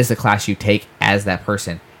 that is the class you take as that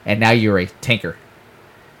person, and now you're a tanker.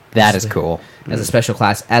 That is cool. As a special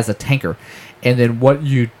class, as a tanker. And then what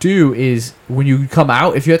you do is when you come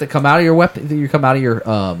out, if you have to come out of your weapon, you come out of your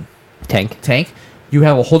Tank. you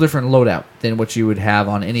have a whole different loadout than what you would have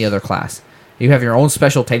on any other class. You have your own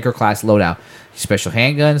special tanker class loadout. Special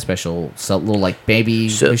handgun, special little like baby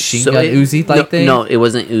machine gun Uzi type thing. No, it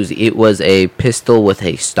wasn't Uzi. It was a pistol with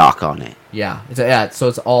a stock on it. Yeah, so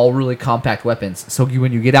it's all really compact weapons. So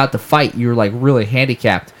when you get out to fight, you're like really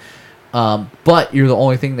handicapped. But you're the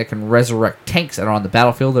only thing that can resurrect tanks that are on the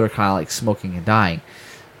battlefield that are kind of like smoking and dying.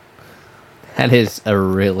 That is a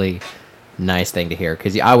really nice thing to hear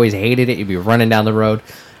because I always hated it. You'd be running down the road,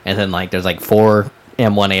 and then like there's like 4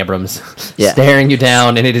 M1 Abrams Yeah. staring you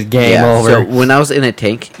down, and it is game Yeah, over. so when I was in a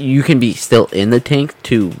tank, you can be still in the tank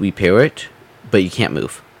to repair it, but you can't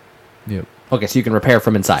move. Yep. Okay, so you can repair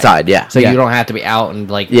from inside. Inside, yeah. So Yeah. you don't have to be out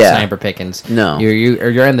and like Yeah. sniper pickings. No.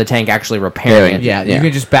 You're in the tank actually repairing it. Yeah, Yeah. you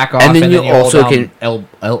can just back off, And and then then you you also hold down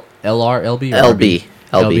can- LR, LB, or LB.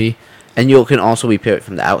 LB. And you can also repair it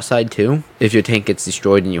from the outside too. If your tank gets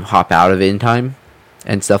destroyed and you hop out of it in time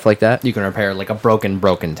and stuff like that. You can repair like a broken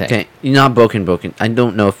tank. Okay, you're not broken. I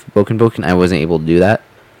don't know if broken. I wasn't able to do that.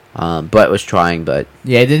 But I was trying, but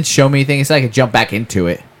Yeah, it didn't show me anything. It's like I could jump back into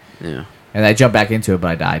it, yeah. and I jumped back into it,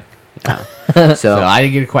 but I died. So, So I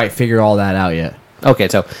didn't get to quite figure all that out yet. Okay,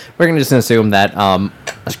 so we're gonna just assume that a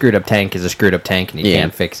screwed up tank is a screwed up tank, and you Yeah.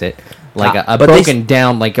 can't fix it. Like a But they broken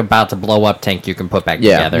down, like about to blow up tank, you can put back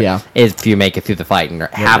Yeah. together. Yeah. If you make it through the fight and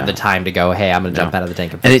have Yeah. the time to go, hey, I'm gonna jump out of the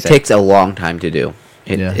tank and and fix it takes a long time to do.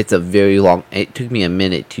 Yeah. It's a very long. It took me a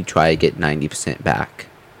minute to try to get 90% back.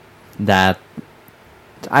 that.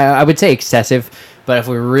 I would say excessive, but if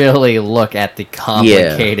we really look at the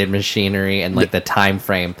complicated machinery and like the time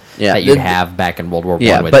frame Yeah. that you have back in World War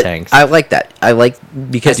Yeah, One with but tanks, I like that. I like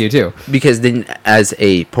because I do too. Because then, as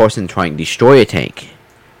a person trying to destroy a tank,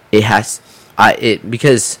 it has.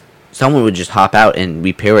 because someone would just hop out and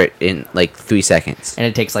repair it in like 3 seconds. And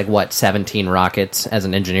it takes like what 17 rockets as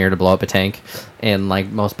an engineer to blow up a tank in like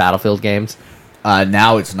most Battlefield games.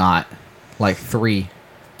 Now it's not like 3.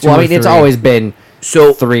 Well, I mean, it's always been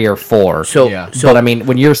So 3 or 4. Yeah. But I mean,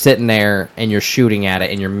 when you're sitting there and you're shooting at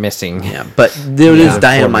it and you're missing, yeah, but there is for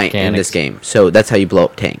dynamite in mechanics. this game, so that's how you blow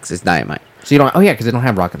up tanks. It's dynamite. So you don't. Oh yeah, because they don't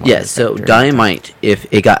have rocket launchers. Yeah, so dynamite, if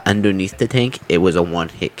it got underneath the tank, it was a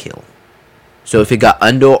 1-hit kill. So if it got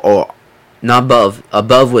under or not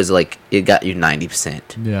above was like it got you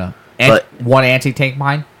 90%. Yeah. But- One anti-tank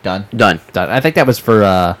mine, done. Done. I think that was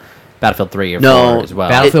for Battlefield 3 or No, 4 as well.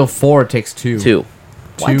 Battlefield 4 takes 2. 2.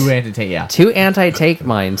 What? 2 anti-tank, yeah. 2 anti-tank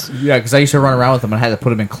mines. Yeah, because I used to run around with them and I had to put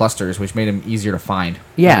them in clusters, which made them easier to find.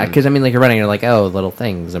 Yeah, because I mean, like you're running, you're like, oh, little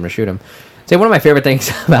things. I'm gonna shoot them. So one of my favorite things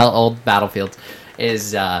about old Battlefields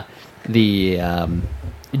is did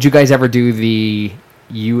you guys ever do the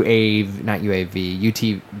UTV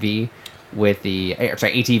with the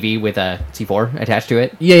ATV with a C4 attached to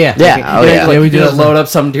it? Yeah. Yeah, oh, yeah. Like, we we did just it. load up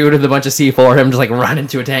some dude with a bunch of C4, him just like run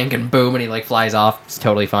into a tank and boom, and he like flies off. It's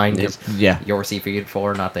totally fine. 'Cause Yeah. your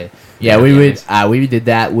C4, not the Yeah, we did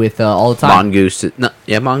that with all the time. Mongoose. No,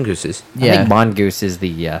 yeah, mongooses. I Yeah. think Mongoose is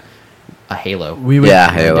the a Halo. We would, Yeah,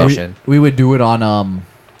 Halo. we would do it on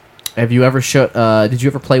have you ever did you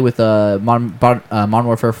ever play with Modern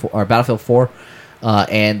Warfare 4, or Battlefield 4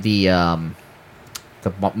 and the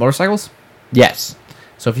motorcycles? Yes.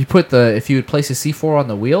 So if you would place a C4 on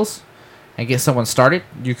the wheels and get someone started,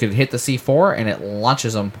 you could hit the C4 and it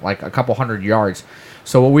launches them like a couple 100 yards.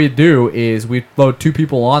 So what we'd do is we'd load 2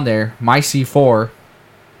 people on there, my C4,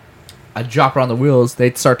 I'd drop it on the wheels,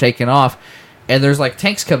 they'd start taking off, and there's like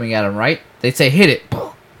tanks coming at them, right? They'd say, hit it. Boom,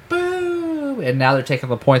 boom, and now they're taking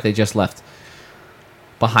the point they just left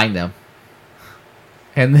behind them.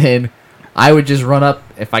 And then I would just run up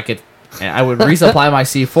if I could. And I would resupply my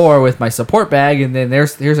C4 with my support bag, and then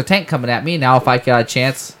here's a tank coming at me. Now, if I got a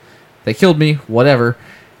chance, they killed me, whatever.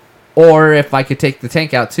 Or if I could take the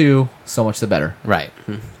tank out too, so much the better. Right.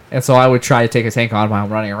 And so I would try to take a tank on while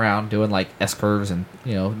I'm running around doing like S-curves and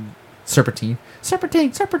serpentine.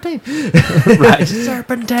 Right,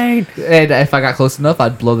 serpentine. And if I got close enough,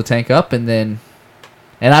 I'd blow the tank up, and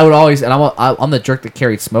I would always, and I'm the jerk that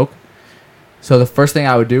carried smoke. So the first thing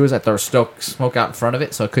I would do is I'd throw smoke out in front of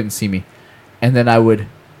it so it couldn't see me. And then I would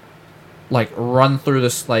like run through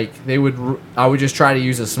this, like I would just try to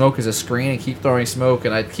use the smoke as a screen and keep throwing smoke,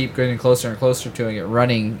 and I'd keep getting closer and closer to it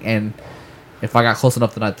running, and if I got close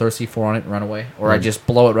enough, then I'd throw C4 on it and run away. Or I'd just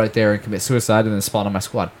blow it right there and commit suicide and then spawn on my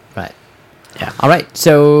squad. Right. Yeah. All right.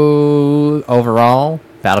 So overall,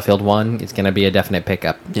 Battlefield 1 is going to be a definite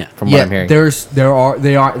pickup. Yeah. From what I'm hearing. they're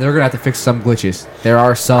gonna have to fix some glitches. There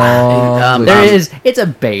are some. There is. It's a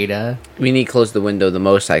beta, We need to close the window. The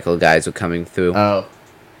motorcycle guys are coming through. Oh,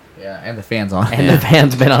 yeah, and the fans on. and the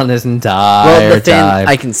fan's been on this entire well, the fan, time.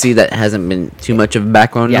 I can see that hasn't been too much of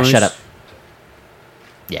background Yeah, noise. shut up.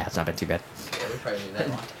 Yeah, it's not been too bad.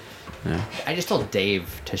 Yeah. I just told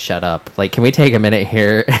Dave to shut up. Like, can we take a minute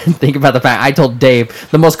here and think about the fact I told Dave,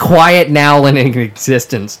 the most quiet now in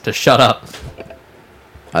existence, to shut up.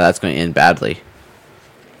 Oh, that's going to end badly.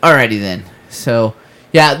 Alrighty then. So,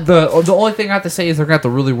 yeah, the only thing I have to say is they're gonna have to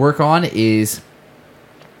really work on is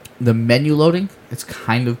the menu loading. It's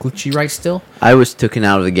kind of glitchy right still. I was taken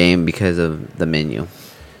out of the game because of the menu.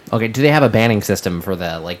 Okay, do they have a banning system for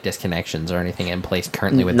the like disconnections or anything in place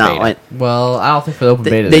currently with beta? Well, I don't think for the open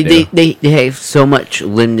beta They have so much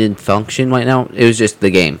limited function right now. It was just the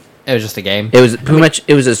game. It was just a game. It was pretty much.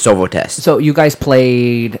 It was a server test. So you guys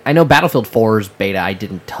played? I know Battlefield 4's beta I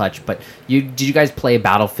didn't touch, but did you guys play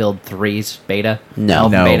Battlefield 3's beta? No.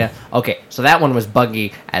 Alpha No. Beta. Okay, so that one was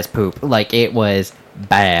buggy as poop. Like it was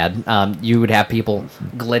bad. You would have people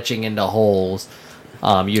glitching into holes.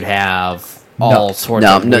 You'd have all sorts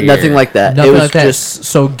of weird. nothing like that. Nothing it was like that. just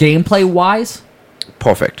So gameplay wise,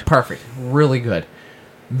 perfect. really good.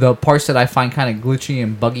 The parts that I find kind of glitchy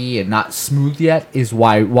and buggy and not smooth yet is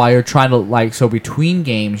why you're trying to so between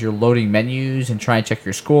games you're loading menus and trying to check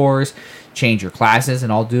your scores, change your classes,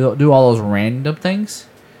 and do all those random things,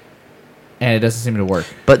 and it doesn't seem to work.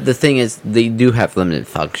 But the thing is, they do have limited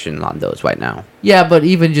function on those right now. Yeah, but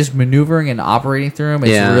even just maneuvering and operating through them,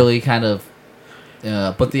 it's Yeah. really kind of.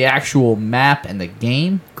 But the actual map and the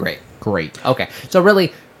game, Great. great. Okay, so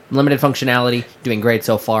really limited functionality, doing great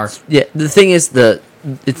so far. Yeah, the thing is,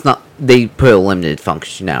 it's not. They put a limited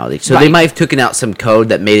functionality, so they Right. might have taken out some code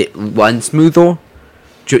that made it run smoother.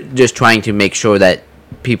 Just trying to make sure that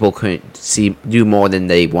people couldn't do more than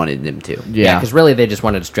they wanted them to. Yeah, because really they just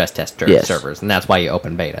wanted to stress test Yes. servers, and that's why you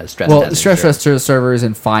open beta. Well, stress test servers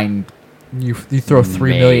and find you throw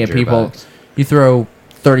 3 million Major people. bugs. You throw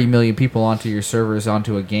 30 million people onto your servers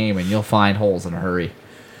onto a game, and you'll find holes in a hurry.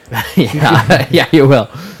 Yeah, you will.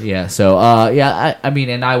 Yeah. So, I mean,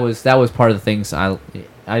 and that was part of the things I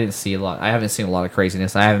didn't see a lot. I haven't seen a lot of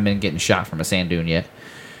craziness. I haven't been getting shot from a sand dune yet,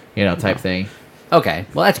 type thing. Okay,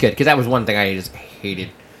 well that's good because that was one thing I just hated.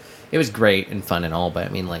 It was great and fun and all, but I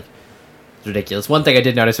mean, like, it's ridiculous. One thing I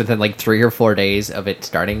did notice within like 3 or 4 days of it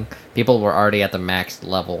starting, people were already at the max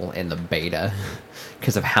level in the beta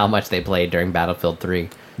because of how much they played during Battlefield 3.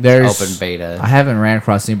 There's open beta. I haven't ran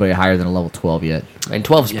across anybody higher than a level 12 yet. And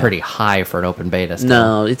 12 is pretty high for an open beta. Still.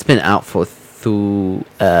 No, it's been out for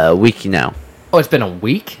a week now. Oh, it's been a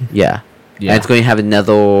week? Yeah. Yeah. And it's going to have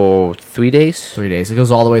another 3 days? 3 days. It goes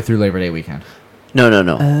all the way through Labor Day weekend. No.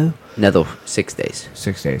 Another 6 days.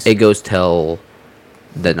 6 days. It goes till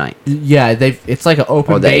the 9th. Yeah, it's like an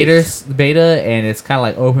open Or the beta, and it's kind of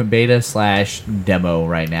like open beta / demo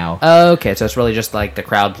right now. Okay, so it's really just like the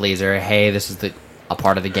crowd pleaser. Hey, this is a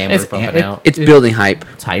part of the game we're pumping out. It's building hype.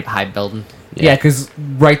 Hype building. Yeah, because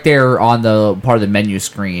right there on the part of the menu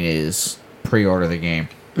screen is pre-order the game.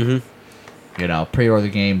 Mm-hmm. Pre-order the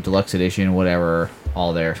game, deluxe edition, whatever,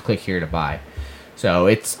 all there. Click here to buy. So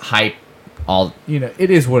it's hype. It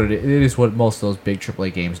is what it is. It is what most of those big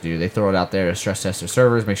AAA games do. They throw it out there to stress test their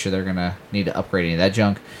servers, make sure they're gonna need to upgrade any of that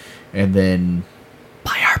junk, and then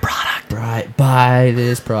Buy our product. right, buy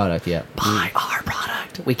this product. Yeah, Buy our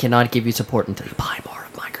product. We cannot give you support until you buy more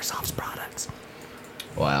of Microsoft's products.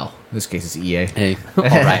 Wow. In this case, it's EA. Hey. All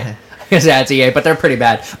right. Yeah, it's EA, but they're pretty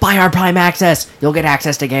bad. Buy our Prime Access. You'll get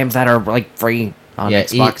access to games that are like free on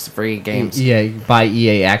Xbox. Free games. Yeah, you buy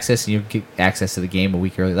EA Access and you get access to the game a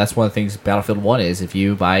week early. That's one of the things Battlefield 1 is. If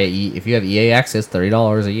you if you have EA Access,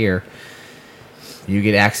 $30 a year, you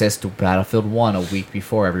get access to Battlefield 1 a week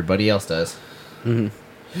before everybody else does.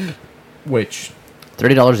 Mm-hmm. Which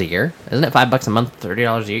 $30 a year? Isn't it $5 a month?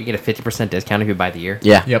 $30 a year. You get a 50% discount if you buy the year.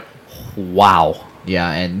 Yeah. Yep. Wow.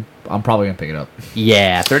 Yeah, and I'm probably gonna pick it up.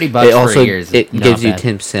 Yeah, $30 It for also a year is it not gives you bad.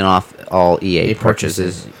 10% off all EA It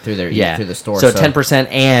purchases. through their through the store. So 10%,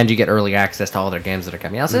 and you get early access to all their games that are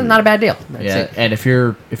coming out. So it's not a bad deal. That's Yeah, it. and if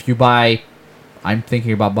you buy, I'm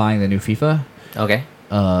thinking about buying the new FIFA. Okay.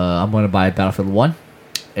 I'm gonna buy Battlefield 1,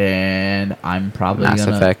 and I'm probably Mass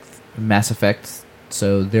gonna Effect. Mass Effect.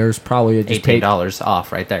 So there's probably a just paid. $18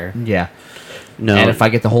 off right there. Yeah, No. and if I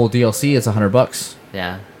get the whole DLC, it's $100.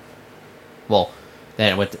 Yeah. Well,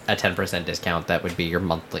 then with a 10% discount, that would be your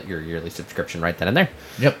yearly subscription right then and there.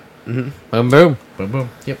 Yep. Boom, boom. Boom, boom.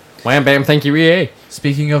 Yep. Wham, bam, thank you, EA.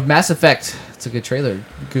 Speaking of Mass Effect, it's a good trailer.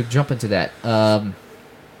 Good jump into that.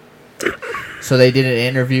 So they did an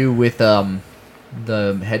interview with the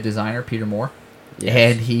head designer, Peter Moore,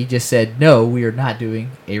 and he just said, "No, we are not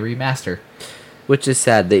doing a remaster." Which is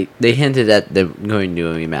sad. They hinted at they're going to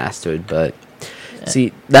do a remastered, but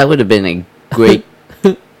see, that would have been a great.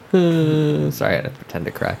 Sorry, I had to pretend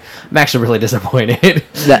to cry. I'm actually really disappointed.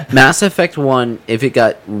 That Mass Effect 1, if it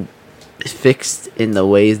got fixed in the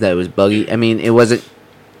ways that it was buggy, I mean, it wasn't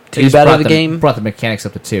They too just bad brought of a game. Brought the mechanics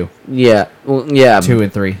up to 2, Yeah, well, yeah, 2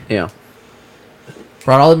 and 3. yeah.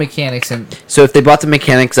 Brought all the mechanics and So if they brought the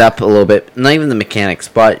mechanics up a little bit, not even the mechanics,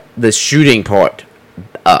 but the shooting part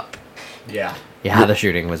up. yeah. Yeah, the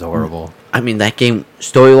shooting was horrible. I mean, that game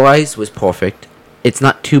story-wise was perfect. It's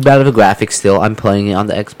not too bad of a graphic still. I'm playing it on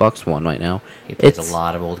the Xbox One right now. He plays It's a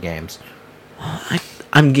lot of old games.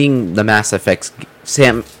 I'm getting the Mass Effects.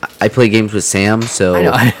 Sam, I play games with Sam, so I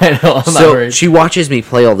know. I'm not so worried. she watches me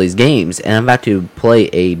play all these games, and I'm about to play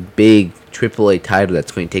a big AAA title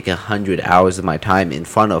that's going to take 100 hours of my time in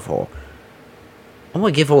front of her. I'm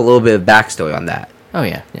gonna give her a little bit of backstory on that, Oh,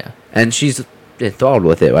 yeah, yeah. and she's enthralled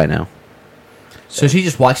with it right now. So she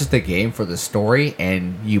just watches the game for the story,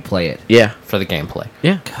 and you play it. Yeah, For the gameplay.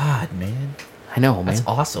 yeah. God, man, I know, man. that's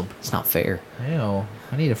awesome. It's not fair.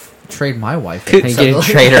 I need to trade my wife. I need to get a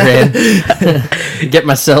trader in. Get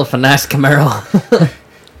myself a nice Camaro.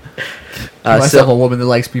 Myself a woman that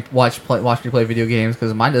likes me watch me play video games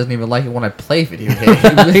because mine doesn't even like it when I play video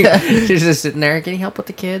games. She's just sitting there. Can you help with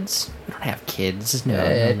the kids? I don't have kids.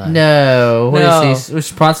 No. No. What No. is this?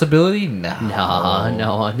 Responsibility?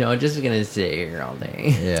 No. No. Just gonna sit here all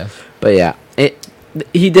day. Yeah. But yeah,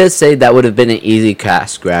 he does say that would have been an easy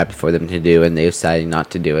cash grab for them to do, and they decided not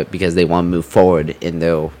to do it because they want to move forward in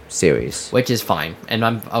their series. Which is fine, and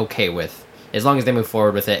I'm okay with as long as they move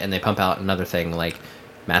forward with it and they pump out another thing like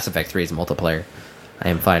Mass Effect 3's multiplayer. I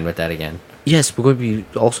am fine with that again. Yes, we're going to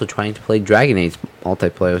be also trying to play Dragon Age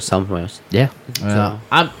multiplayer somewhere. Yeah.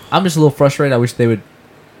 I'm just a little frustrated. I wish they would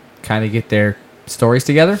kind of get their stories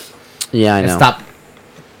together Yeah, I and know. stop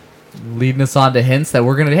leading us on to hints that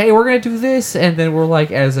we're gonna do this, and then we're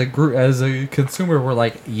like, as a group, as a consumer, we're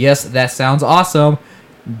like, yes, that sounds awesome,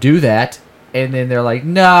 do that, and then they're like,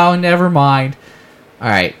 no, never mind. All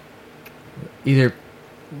right, either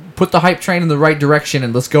put the hype train in the right direction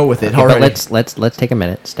and let's go with it. Okay, already. but let's take a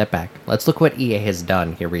minute, step back. Let's look what EA has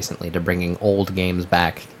done here recently to bringing old games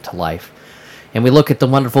back to life, and we look at the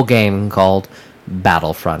wonderful game called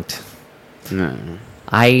Battlefront.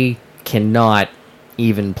 I cannot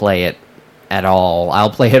even play it at all. I'll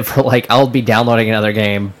play it for I'll be downloading another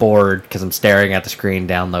game, bored because I'm staring at the screen,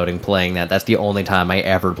 downloading, playing that. That's the only time I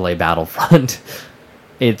ever play Battlefront.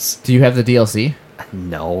 Do you have the DLC?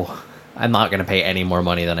 No. I'm not going to pay any more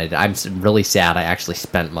money than I did. I'm really sad I actually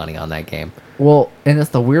spent money on that game. Well, and that's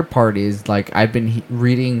the weird part is, I've been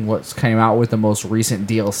reading what's came out with the most recent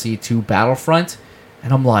DLC to Battlefront,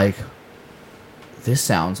 and I'm like, this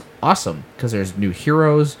sounds awesome, because there's new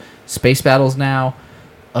heroes, space battles now.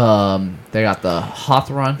 They got the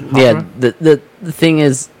Hawthorne. Yeah, the thing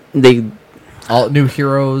is, all new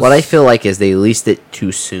heroes. What I feel like is they released it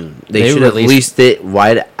too soon. They should have released it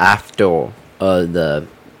right after the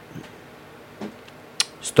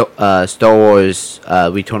Star Wars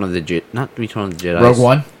Return of the Jedi. Not Return of the Jedi. Rogue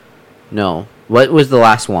One? No. What was the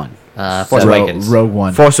last one? Force Awakens. Rogue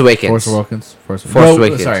One. Force Awakens. Force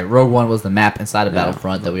Awakens. Sorry, Rogue One was the map inside of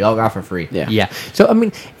Battlefront that we all got for free. Yeah. So, I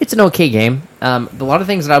mean, it's an okay game. A lot of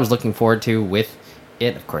things that I was looking forward to with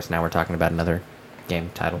it. Of course, now we're talking about another game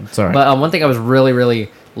title. It's all right. But one thing I was really, really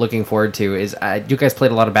looking forward to is, you guys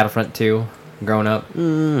played a lot of Battlefront 2 growing up?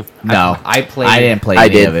 No. I played. I didn't play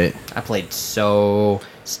any of it. I played so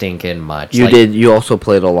stinking much. You did. You also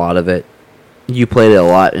played a lot of it. You played it a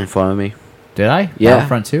lot in front of me. Did I? Yeah.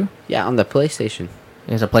 Battlefront 2? Yeah, on the PlayStation.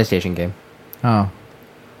 It's a PlayStation game. Oh.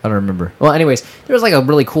 I don't remember. Well, anyways, there was a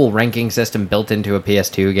really cool ranking system built into a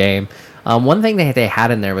PS2 game. One thing they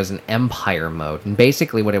had in there was an Empire mode, and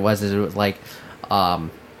basically what it was is it was like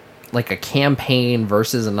a campaign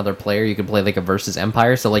versus another player. You could play a versus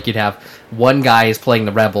Empire. So you'd have one guy is playing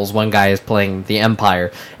the Rebels, one guy is playing the Empire,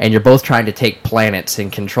 and you're both trying to take planets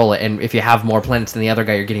and control it. And if you have more planets than the other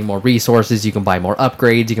guy, you're getting more resources. You can buy more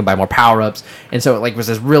upgrades. You can buy more power ups. And so it was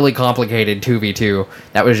this really complicated 2v2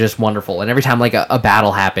 that was just wonderful. And every time a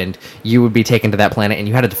battle happened, you would be taken to that planet, and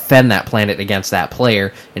you had to defend that planet against that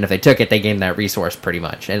player. And if they took it, they gained that resource pretty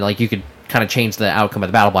much. And you could kind of change the outcome of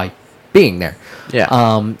the battle by being there.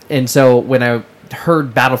 Yeah. And so when I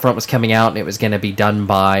heard Battlefront was coming out and it was going to be done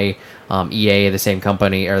by EA, the same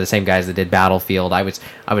company or the same guys that did Battlefield, I was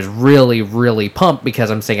really, really pumped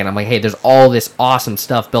because I'm thinking, hey, there's all this awesome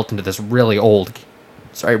stuff built into this really old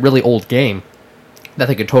game that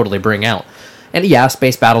they could totally bring out. And yeah,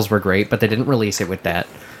 space battles were great, but they didn't release it with that,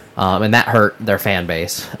 and that hurt their fan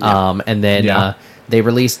base. Yeah. And then they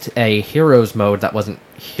released a Heroes mode that wasn't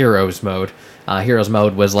Heroes mode. Heroes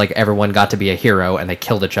mode was everyone got to be a hero and they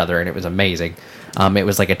killed each other, and it was amazing. It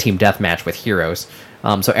was a team deathmatch with heroes.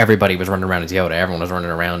 So everybody was running around as Yoda. Everyone was running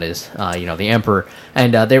around as the Emperor,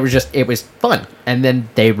 and it was fun. And then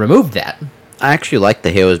they removed that. I actually like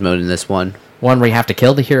the Heroes mode in this one. One where you have to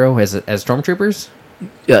kill the hero as stormtroopers.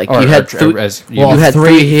 Yeah, you had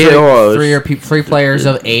three heroes. Three players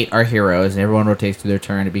of 8 are heroes, and everyone rotates through their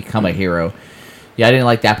turn to become a hero. Yeah, I didn't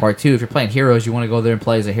like that part too. If you're playing heroes, you want to go there and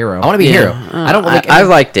play as a hero. I want to be a hero. I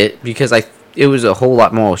liked it because it was a whole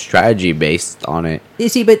lot more strategy based on it. You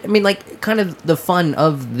see, but kind of the fun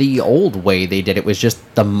of the old way they did it was just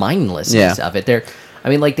the mindlessness of it.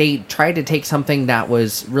 They tried to take something that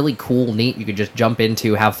was really cool, neat, you could just jump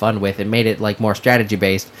into, have fun with, and made it more strategy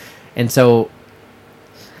based. And so,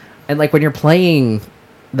 when you're playing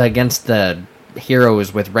against the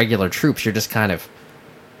heroes with regular troops, you're just kind of,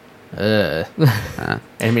 if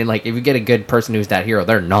you get a good person who's that hero,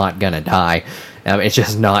 they're not gonna die. It's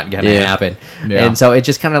just not gonna happen. Yeah. And so it's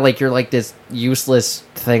just kind of you're this useless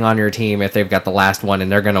thing on your team if they've got the last one, and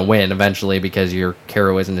they're gonna win eventually because your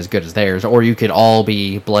hero isn't as good as theirs. Or you could all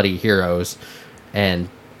be bloody heroes and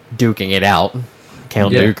duking it out,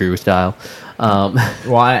 Count Dooku style.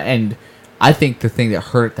 And I think the thing that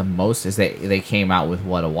hurt the most is they came out with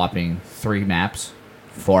a whopping 4 maps.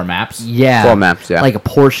 Yeah. 4 maps, yeah.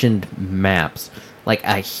 Apportioned maps.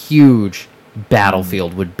 A huge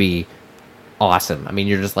battlefield would be awesome.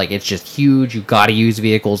 You're just it's just huge. You got to use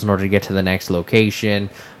vehicles in order to get to the next location.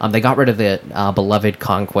 They got rid of the beloved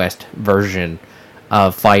Conquest version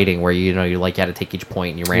of fighting where you had to take each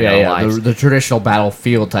point and you ran out of lives. The traditional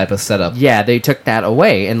Battlefield type of setup. Yeah, they took that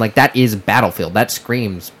away, and that is Battlefield. That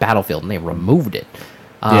screams Battlefield, and they removed it.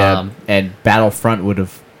 And Battlefront would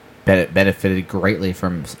have benefited greatly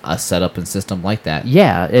from a setup and system like that.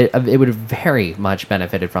 Yeah, it would have very much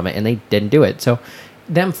benefited from it, and they didn't do it. So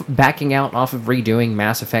them backing out off of redoing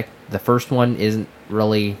Mass Effect, the first one, isn't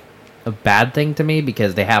really a bad thing to me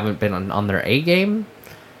because they haven't been on their A game.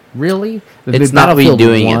 Really, It's not Battlefield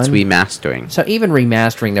redoing, 1, it's remastering. So even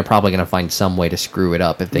remastering, they're probably going to find some way to screw it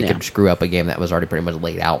up if they Yeah. could screw up a game that was already pretty much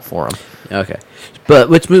laid out for them. Okay, but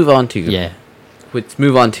let's move on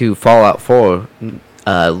to Fallout 4.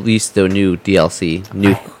 At least the new DLC,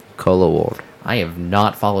 Nuka World. I have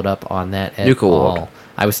not followed up on that at Nuka all. World.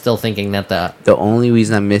 I was still thinking that The only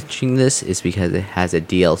reason I'm mentioning this is because it has a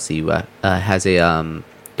DLC, has a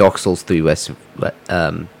Dark Souls 3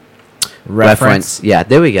 reference. Yeah,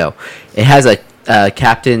 there we go. It has a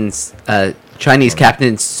captain's Chinese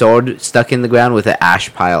captain's sword stuck in the ground with an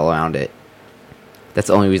ash pile around it. That's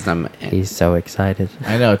the only reason I'm. he's so excited.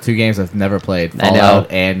 I know 2 games I've never played: I know.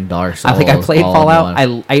 Fallout and Dark Souls. I think I played all in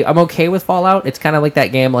Fallout. one. I'm okay with Fallout. It's kind of like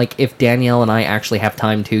that game. Like if Danielle and I actually have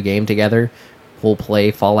time to game together, we'll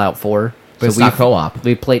play Fallout 4. But it's not co-op.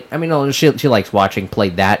 We played. I mean, no, she likes play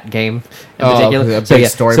that game in Oh, particular. a big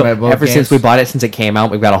story mode ever games? since we bought it, since it came out,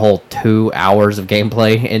 we've got a whole 2 hours of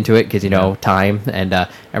gameplay into it because time and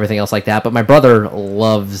everything else like that. But my brother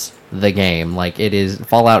loves the game. Like it is,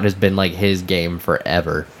 Fallout has been like his game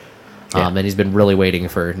forever. Yeah. And he's been really waiting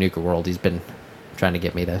for Nuka World. He's been trying to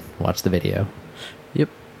get me to watch the video. Yep.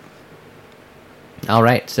 All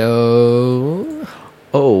right, so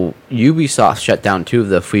Oh, Ubisoft shut down 2 of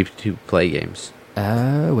the free-to-play games.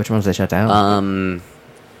 which ones they shut down?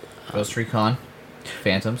 Ghost Recon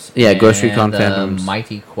Phantoms. Yeah, Ghost and, Recon Phantoms.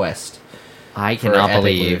 Mighty Quest. I for cannot Epic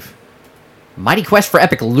believe Mighty Quest for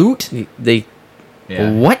Epic Loot. They,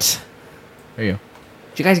 Yeah. What? There you go.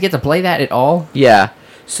 Did you guys get to play that at all? yeah.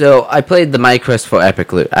 So I played the Mighty Quest for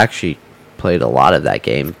Epic Loot. Actually, played a lot of that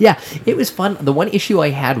game. Yeah, it was fun. The one issue I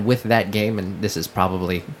had with that game, and this is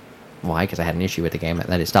probably why, because I had an issue with the game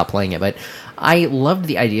and I stopped playing it, but I loved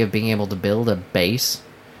the idea of being able to build a base,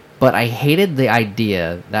 but I hated the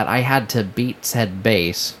idea that I had to beat said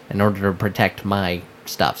base in order to protect my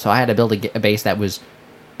stuff. So I had to build a base that was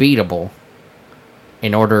beatable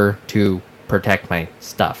in order to protect my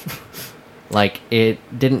stuff. Like, it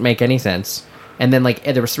didn't make any sense. And then, like,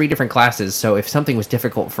 there was 3 different classes, so if something was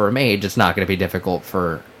difficult for a mage, it's not going to be difficult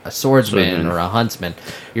for a swordsman or a huntsman.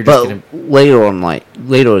 You're just But going to... later in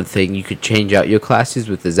the thing, you could change out your classes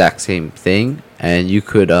with the exact same thing, and you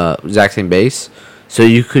could exact same base, so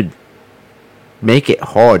you could make it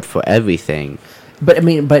hard for everything. But, I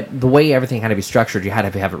mean, but the way everything had to be structured, you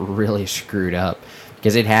had to have it really screwed up.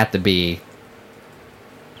 Because it had to be...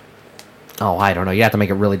 Oh, I don't know. You have to make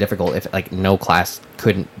it really difficult if, like, no class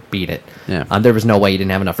couldn't beat it. Yeah. There was no way you didn't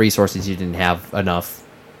have enough resources. You didn't have enough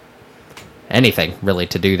anything, really,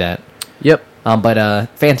 to do that. Yep. But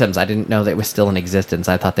Phantoms, I didn't know that it was still in existence.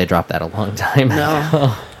 I thought they dropped that a long time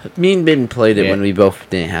ago. Me and Ben played it Yeah. when we both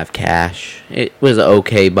didn't have cash. It was an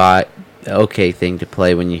okay thing to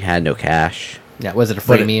play when you had no cash. Yeah, was it a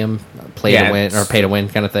But it- freemium, play Yeah, to win, or it's- pay to win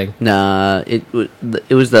kind of thing? Nah, it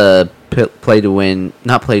was the play to win,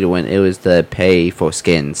 not play to win. It was the pay for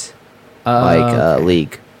skins, Okay.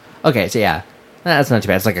 League. Okay, so yeah, that's not too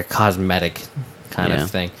bad. It's like a cosmetic kind Yeah. of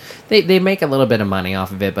thing. They make a little bit of money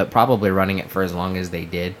off of it, but probably running it for as long as they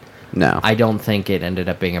did, No, I don't think it ended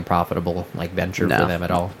up being a profitable venture no. for them at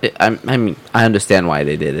all. I mean, I understand why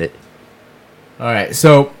they did it. All right,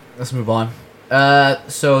 so let's move on.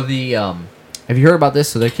 So the have you heard about this?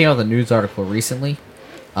 So there came out the news article recently,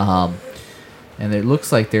 and it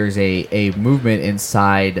looks like there's a movement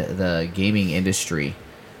inside the gaming industry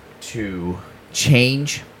to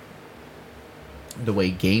change the way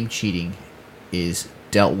game cheating is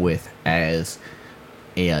dealt with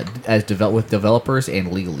with developers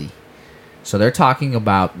and legally. So they're talking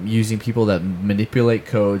about using people that manipulate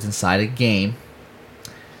codes inside a game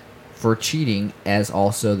for cheating as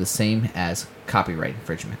also the same as copyright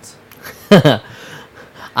infringements.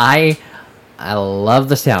 I love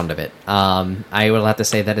the sound of it. I would have to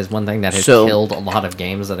say that is one thing that has So- killed a lot of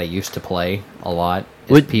games that I used to play a lot.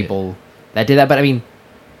 Is Would- people that did that, but I mean,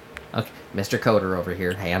 okay, Mr. Coder over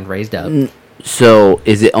here, hand raised up. So,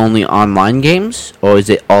 is it only online games or is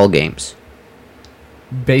it all games?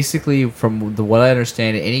 Basically, from what I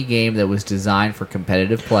understand, any game that was designed for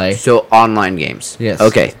competitive play. So, online games. Yes.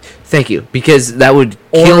 Okay, thank you, because that would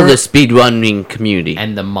kill Or- the Mm. speedrunning community.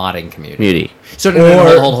 And the modding community. So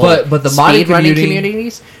Or- hold. but the modding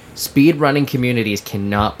speedrunning communities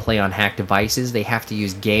cannot play on hacked devices. They have to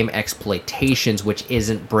use game exploitations, which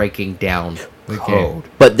isn't breaking down code.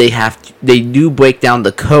 But they do break down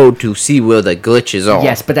the code to see where the glitches are.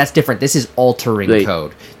 Yes, but that's different. This is altering Right.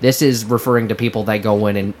 code. This is referring to people that go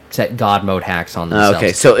in and set God mode hacks on themselves.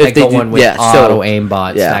 Okay, so if that they go do- in with yeah, so- auto aim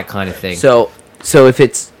bots, yeah. that kind of thing. So if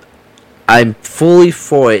it's I'm fully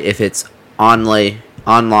for it if it's online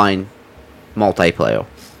multiplayer.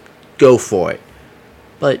 Go for it.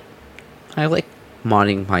 But I like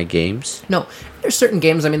modding my games. No, there's certain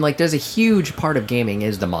games. I mean, like, there's a huge part of gaming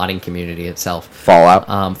is the modding community itself.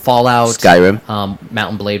 Fallout, Fallout, Skyrim,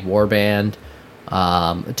 Mountain Blade Warband,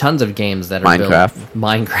 tons of games that are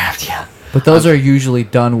Minecraft, yeah. But those are usually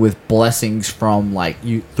done with blessings from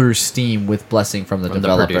through Steam with blessing from the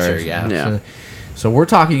developers. Producer, yeah. So we're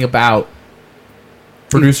talking about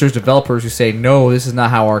producers, developers who say, no, this is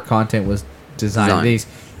not how our content was designed.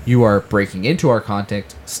 You are breaking into our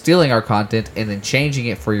content, stealing our content, and then changing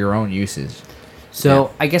it for your own uses.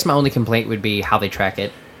 So I guess my only complaint would be how they track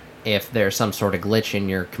it. If there's some sort of glitch in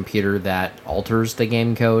your computer that alters the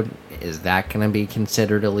game code, is that going to be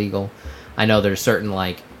considered illegal? I know there's certain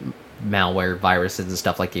malware viruses and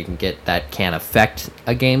stuff you can get that can affect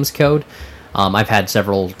a game's code. I've had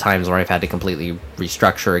several times where I've had to completely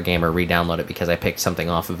restructure a game or re-download it because I picked something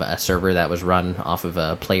off of a server that was run off of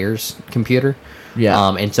a player's computer. Yeah.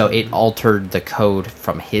 And so it altered the code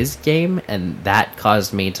from his game, and that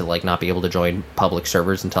caused me to not be able to join public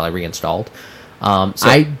servers until I reinstalled. So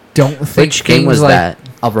I don't think which game was that?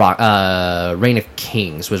 Reign of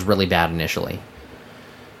Kings was really bad initially.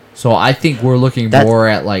 So I think we're looking more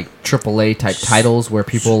at AAA type titles where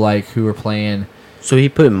people who are playing. So he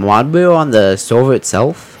put Modware on the server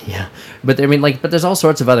itself? Yeah, but I mean, but there's all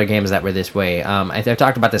sorts of other games that were this way. I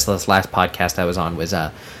talked about this last podcast I was on was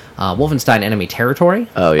Wolfenstein Enemy Territory.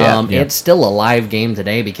 Oh yeah. It's still a live game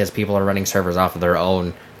today because people are running servers off of their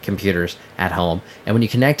own computers at home, and when you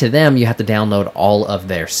connect to them, you have to download all of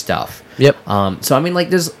their stuff. Yep. So I mean,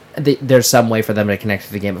 there's some way for them to connect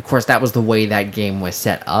to the game. Of course, that was the way that game was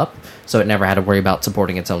set up, so it never had to worry about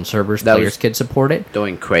supporting its own servers. Players could support it.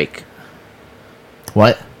 Doing Quake.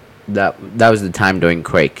 What? That was the time doing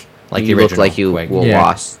Quake. Like you the looked original like you Quake. were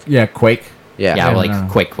lost. Yeah, Quake. Yeah. Yeah,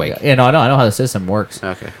 Quake. Yeah, no, I know how the system works.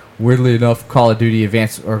 Okay. Weirdly enough, Call of Duty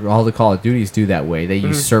Advanced, or all the Call of Duties do that way. They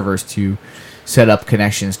use servers to set up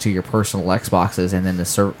connections to your personal Xboxes, and then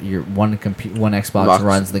your one Xbox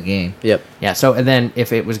runs the game. Yep. Yeah, so and then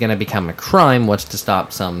if it was going to become a crime, what's to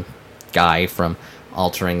stop some guy from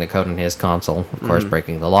altering the code in his console, of course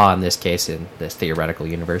breaking the law in this case, in this theoretical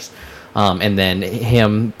universe, and then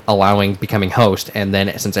him becoming host, and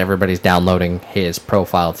then since everybody's downloading his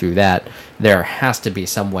profile through that, there has to be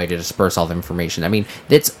some way to disperse all the information. I mean,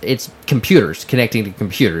 it's computers connecting to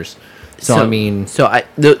computers. So I mean...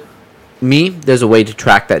 there's a way to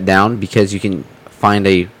track that down because you can find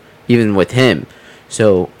even with him.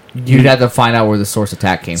 So you'd have to find out where the source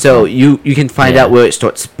attack came from. So you can find out where it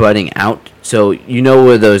starts spreading out. So you know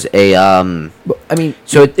where there's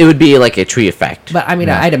so it would be like a tree effect. But I mean,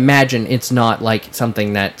 I'd imagine it's not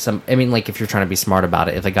something that if you're trying to be smart about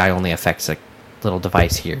it, if a guy only affects a little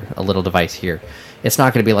device here, a little device here, it's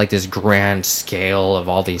not going to be this grand scale of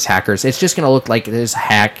all these hackers. It's just going to look like this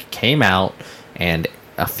hack came out and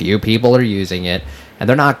a few people are using it, and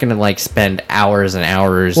they're not going to spend hours and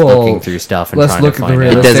hours looking through stuff and trying to find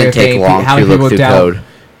it. It doesn't take long to look through code.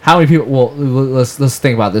 How many people? Well, let's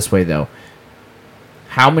think about it this way though.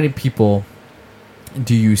 How many people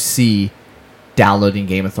do you see downloading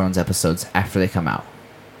Game of Thrones episodes after they come out?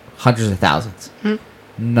 Hundreds of thousands.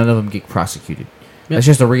 None of them get prosecuted. Yep. That's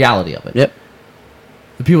just the reality of it. Yep.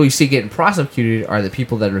 The people you see getting prosecuted are the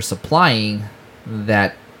people that are supplying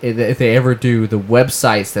that. If they ever do, the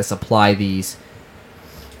websites that supply these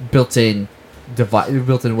built-in way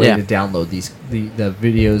to download the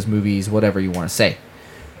videos, movies, whatever you want to say,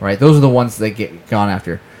 right? Those are the ones that get gone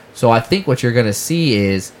after. So I think what you're going to see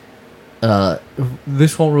is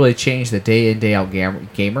this won't really change the day in, day out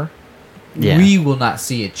gamer. Yeah. We will not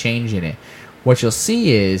see a change in it. What you'll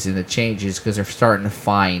see is in the changes because they're starting to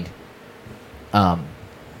find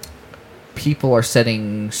people are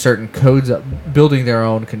setting certain codes up, building their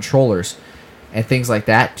own controllers and things like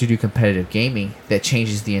that to do competitive gaming that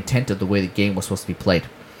changes the intent of the way the game was supposed to be played.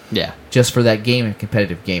 Yeah. Just for that game and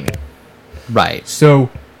competitive gaming. Right. So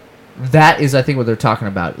that is, I think, what they're talking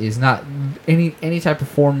about is not any type of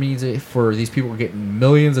form means for these people getting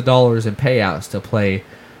millions of dollars in payouts to play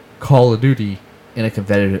Call of Duty in a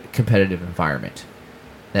competitive environment.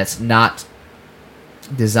 That's not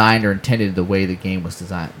designed or intended the way the game was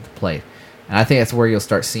designed to play. And I think that's where you'll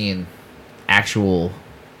start seeing actual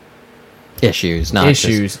issues,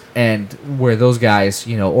 and where those guys,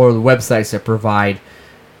 or the websites that provide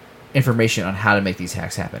information on how to make these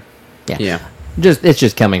hacks happen. Yeah. It's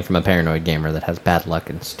just coming from a paranoid gamer that has bad luck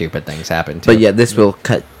and stupid things happen to. But yeah, this will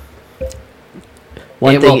cut.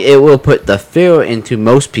 It will put the fear into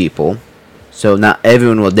most people, so not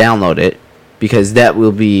everyone will download it, because that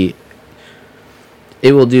will be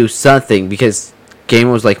it will do something because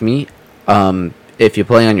gamers like me, if you're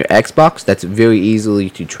playing on your Xbox, that's very easily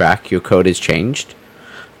to track. Your code is changed.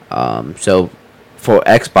 So for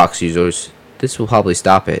Xbox users, this will probably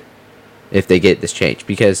stop it if they get this change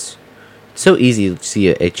because it's so easy to see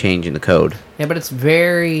a change in the code. Yeah, but it's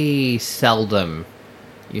very seldom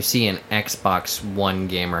you see an Xbox One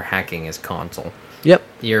gamer hacking his console. Yep.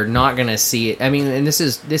 You're not gonna see it. I mean, and this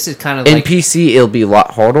is kind of In like PC, it'll be a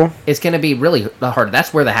lot harder. it's gonna be really hard.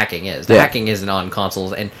 That's where the hacking is. The Yeah. hacking isn't on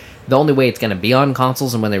consoles, and the only way it's gonna be on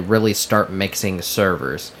consoles and when they really start mixing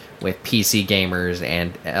servers with PC gamers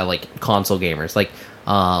and like console gamers. Like,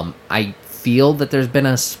 I feel that there's been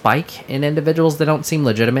a spike in individuals that don't seem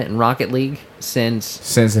legitimate in Rocket League since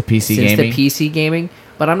the PC gaming. the PC gaming,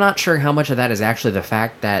 but I'm not sure how much of that is actually the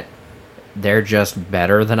fact that they're just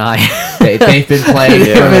better than I am. They've been playing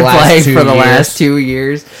They've for the been last playing 2 for the years. last 2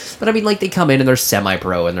 years. But I mean, like, they come in and they're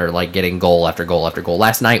semi-pro and they're like getting goal after goal after goal.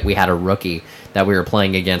 Last night we had a rookie that we were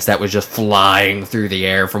playing against that was just flying through the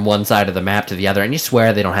air from one side of the map to the other, and you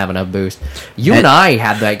swear they don't have enough boost. You and I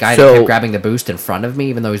had that guy that so- kept grabbing the boost in front of me,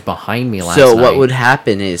 even though he was behind me last So night. what would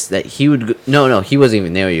happen is that he would no, he wasn't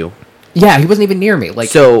even near you. Yeah, he wasn't even near me. Like,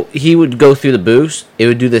 So he would go through the boost, it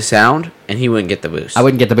would do the sound, and he wouldn't get the boost. I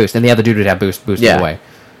wouldn't get the boost, and the other dude would have boost Yeah. away.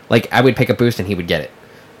 Like, I would pick a boost and he would get it.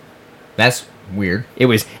 That's weird. It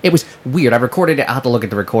was weird. I recorded it. I'll have to look at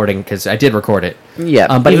the recording because I did record it. Yeah,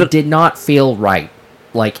 but even- it did not feel right.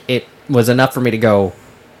 Like, it was enough for me to go,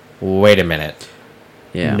 wait a minute.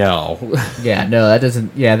 Yeah. No. Yeah, no, that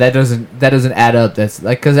doesn't. Yeah, that doesn't add up. That's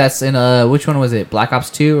like because that's in which one was it? Black Ops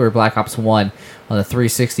 2 or Black Ops 1 on the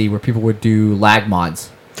 360 where people would do lag mods,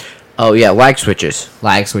 Oh yeah, lag switches.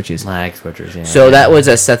 lag switches. Lag switchers, yeah. So that was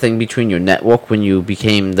a setting between your network when you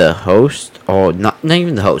became the host, or not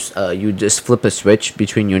even the host. You just flip a switch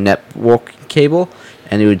between your network cable,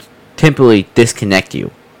 and it would temporarily disconnect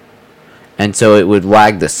you. And so it would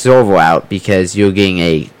lag the server out because you're getting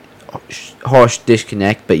a harsh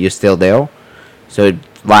disconnect, but you're still there. So it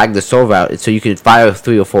lag the server out, so you could fire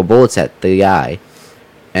 3 or 4 bullets at the guy,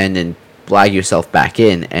 and then lag yourself back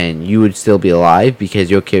in, and you would still be alive because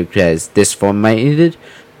your character has disformated,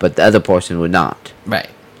 but the other person would not. Right.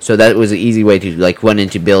 So that was an easy way to like run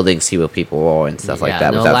into buildings, see what people are, and stuff like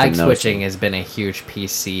that. No, without lag them noticing. switching has been a huge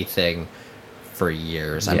PC thing for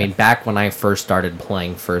years. I Yeah. mean, back when I first started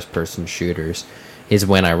playing first-person shooters is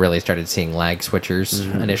when I really started seeing lag switchers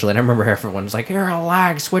Mm-hmm. initially. And I remember everyone was like, you're a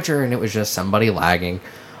lag switcher, and it was just somebody lagging.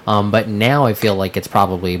 But now I feel like it's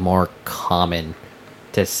probably more common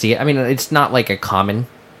to see it. I mean, it's not like a common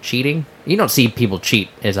cheating. You don't see people cheat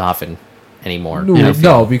as often anymore. No, I feel.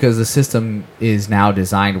 no, because the system is now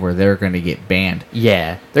designed where they're going to get banned.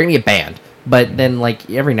 Yeah, they're gonna get banned. But then, like,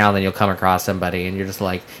 every now and then you'll come across somebody and you're just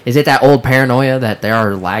like, is it that old paranoia that there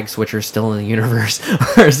are lag switchers still in the universe?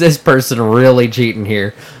 Or is this person really cheating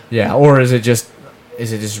here? Yeah, or is it just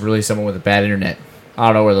really someone with a bad internet? I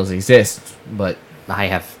don't know where those exist, but I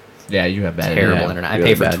have yeah, you have bad terrible internet. internet. I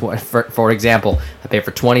really pay for example, I pay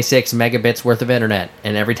for 26 megabits worth of internet,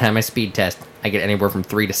 and every time I speed test, I get anywhere from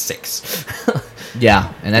 3 to 6.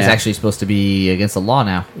 Yeah, and that's Yeah. actually supposed to be against the law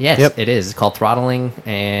now. Yes, Yep. it is. It's called throttling,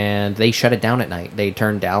 and they shut it down at night. They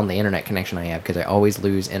turn down the internet connection I have because I always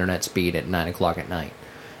lose internet speed at 9 o'clock at night.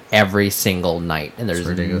 Every single night. And there's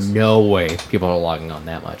ridiculous. no way people are logging on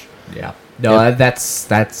that much. Yeah. No, that's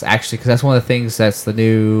actually because that's one of the things that's the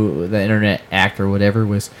Internet Act or whatever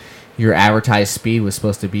was your advertised speed was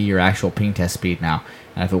supposed to be your actual ping test speed now,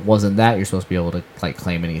 and if it wasn't that, you're supposed to be able to like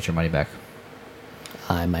claim it and get your money back.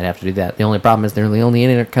 I might have to do that. The only problem is they're the only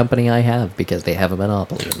internet company I have because they have a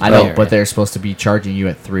monopoly. in I the know, area. but they're supposed to be charging you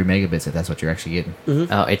at 3 megabits if that's what you're actually getting.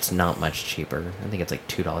 Oh, it's not much cheaper. I think it's like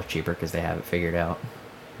 $2 cheaper because they have it figured out.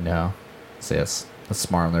 No, so that's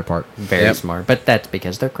smart on their part. Very Yep. smart, but that's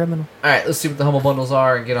because they're criminal. All right, let's see what the humble bundles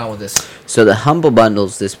are and get on with this. So the humble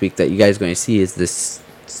bundles this week that you guys are going to see is this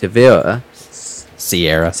Sierra.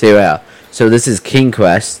 Sierra. So this is King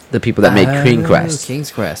Quest, the people that make King Quest.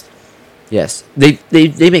 King's Quest. Yes, they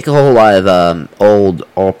make a whole lot of old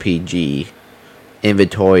RPG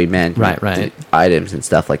inventory management Right. items and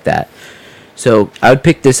stuff like that. So I would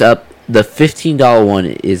pick this up. The $15 one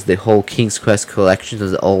is the whole King's Quest collection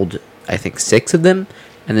of the old, I think 6 of them,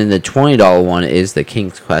 and then the $20 one is the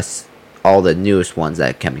King's Quest, all the newest ones that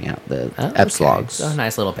are coming out, the Oh, Epslogs. So a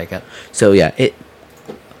nice little pickup. So yeah, I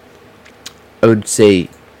would say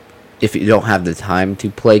if you don't have the time to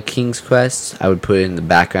play King's Quest, I would put it in the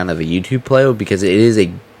background of a YouTube player because it is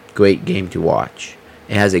a great game to watch.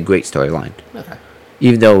 It has a great storyline, Okay.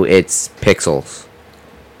 even though it's pixels.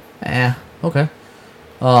 Okay.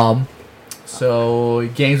 So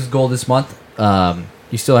games with gold this month.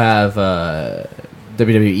 You still have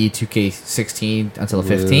WWE 2K16 until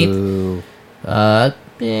the 15th. Ooh, But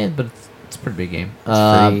it's a pretty big game.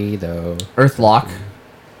 it's free though. Earthlock.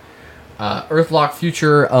 Earthlock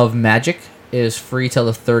Future of Magic is free till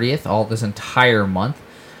the 30th, all this entire month.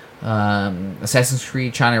 Assassin's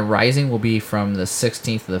Creed China Rising will be from the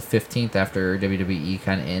 16th to the 15th after WWE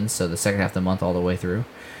kind of ends, so the second half of the month all the way through.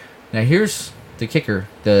 Now here's the kicker.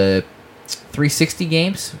 The 360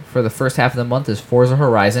 games for the first half of the month is Forza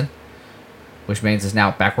Horizon, which means it's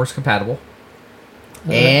now backwards compatible,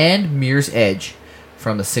 and Mirror's Edge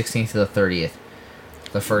from the 16th to the 30th.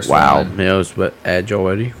 The first Wow, one. knows what Edge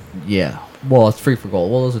already. Yeah. Well, it's free for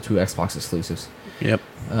gold. Well, those are two Xbox exclusives. Yep.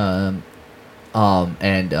 And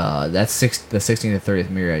that's the 16th to 30th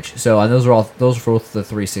Mirror Edge. So and those are both the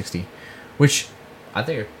 360, which I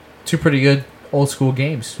think are two pretty good old school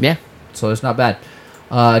games. Yeah. So it's not bad.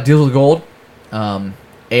 Deals with gold.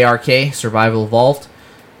 ARK Survival Evolved.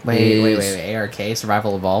 Wait. ARK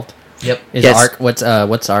Survival Evolved. Yep. Is Yes. Ark what's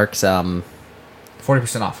Ark's 40%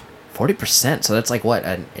 off. 40%? So that's like what,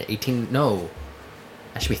 an 18? No,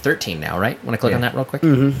 that should be 13 now, right? Want to click Yeah. on that real quick?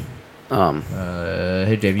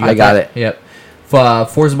 Hey Dave, you I got that? it. Yep.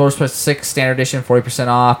 Forza Motorsport 6 Standard Edition 40%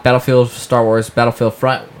 off. Battlefield Star Wars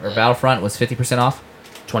Battlefront was 50% off.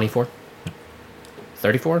 24,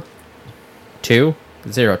 34, 2,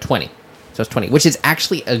 0, 20. So it's 20, which is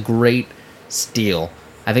actually a great steal.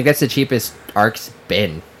 I think that's the cheapest Ark's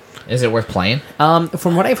been. Is it worth playing?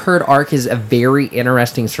 From what I've heard, Ark is a very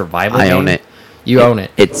interesting survival game. I own it. You own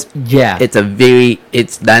it. It's Yeah.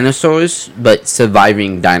 it's dinosaurs, but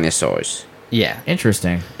surviving dinosaurs, Yeah.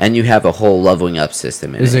 Interesting. and you have a whole leveling up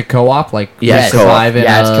system in Is it co-op? Like Yeah, you it's co-op. survive in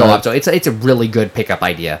Yeah, it's a- co-op. So it's a really good pickup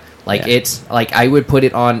idea. Like Yeah. it's like I would put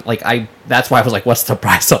it on that's why I was like, what's the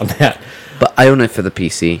price on that? But I own it for the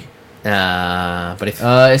PC. But if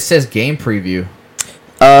It says game preview.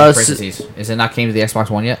 S- Parentheses. Is it not came to the Xbox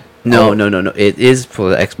One yet? no. It is for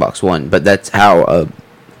the Xbox One, but that's how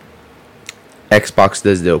Xbox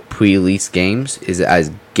does their pre-release games, is as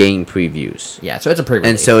game previews, yeah, so it's a pre-release.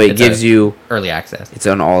 and so it It's gives a you early access. it's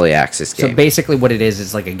an early access So game. basically, what it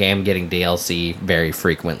is like a game getting DLC very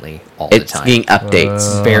frequently all the It's time. getting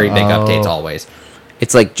updates. Very big updates always.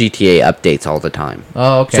 It's like GTA updates all the time.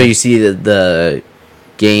 Oh, okay. So you see the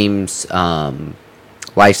game's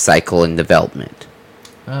life cycle and development.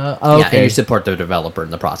 Yeah, and okay. you support the developer in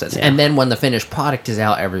the process. And then when the finished product is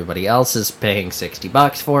out, everybody else is paying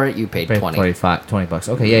 $60 for it. You paid Pay 20. $20.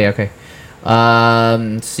 Okay, yeah, okay.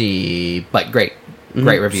 Let's see. But great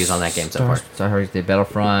reviews on that game so far. Star Wars, the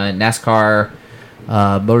Battlefront, NASCAR,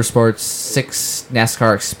 Motorsports 6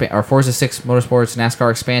 NASCAR or Forza 6 Motorsports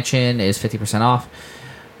NASCAR expansion is 50% off.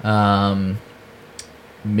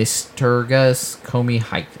 Mr. Gus Comey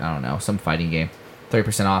Hike, I don't know, some fighting game,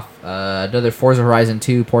 30% off. Another Forza Horizon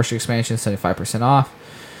 2 Porsche expansion, 75% off.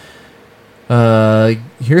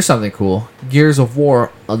 Here's something cool: Gears of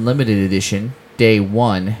War Unlimited Edition Day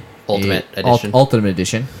 1, Ultimate Edition. Ultimate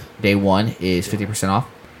Edition Day 1 is 50% off.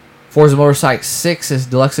 Forza Motorcycle 6 is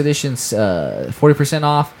Deluxe Edition, 40%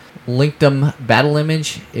 off. Linkdom Battle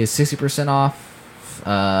Image is 60% off.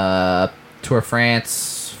 Tour of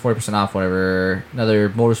France, 40% off, whatever. Another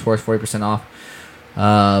Motorsports, 40% off.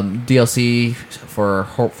 DLC for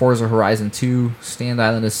Forza Horizon 2 Stand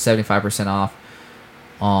Island is 75% off.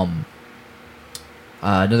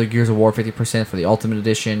 Another Gears of War, 50% for the Ultimate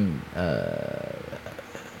Edition.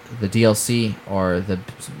 The DLC or the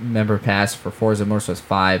member pass for Forza Motorsports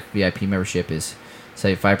 5 VIP membership is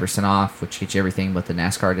 75% off, which gets you everything but the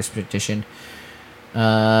NASCAR Edition.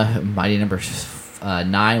 Mighty Number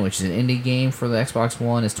 9, which is an indie game for the Xbox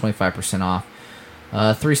One, is 25% off.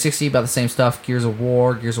 360, about the same stuff. Gears of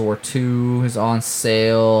War 2 is on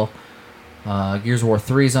sale. Gears of War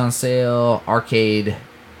 3 is on sale.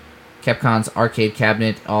 Capcom's arcade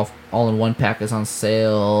cabinet all-in-one pack is on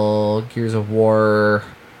sale. Gears of War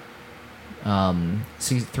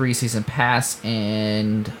 3 season pass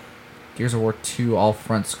and Gears of War 2 All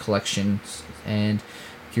Fronts collections and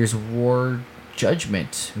Gears of War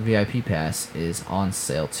Judgment VIP pass is on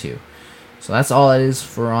sale too. So that's all it is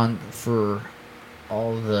for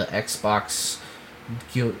all the Xbox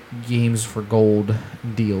games for gold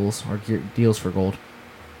deals or deals for gold.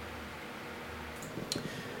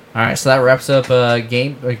 All right, so that wraps up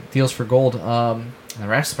deals for gold. That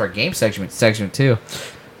wraps up our game segment too.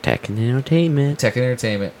 Tech and entertainment.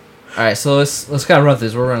 All right, so let's kind of run through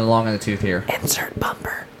this. We're running long on the tooth here. Insert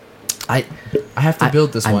bumper. I have to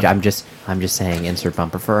build this one. I'm just saying insert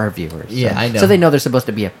bumper for our viewers. Yeah, so, I know. So they know there's supposed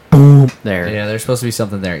to be a boom there. Yeah, there's supposed to be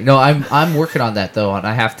something there. No, I'm working on that though, and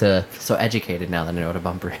I have to. So educated now that I know what a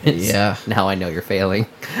bumper is. Yeah. Now I know you're failing.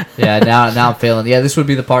 Yeah, now I'm failing. Yeah, this would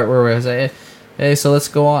be the part where I say, hey, so let's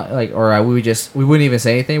go on, like, or we wouldn't even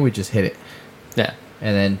say anything, we just hit it, Yeah.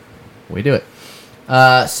 and then we do it.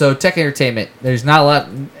 So Tech Entertainment, there's not a lot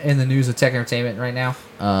in the news of Tech Entertainment right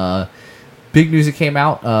now. Big news that came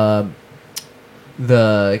out,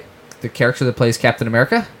 the character that plays Captain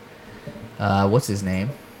America, what's his name?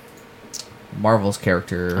 Marvel's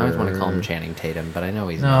character. I always want to call him Channing Tatum, but I know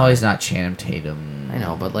he's No, not. he's not Channing Tatum. I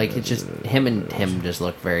know, but like it's just him just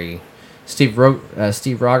look very. Steve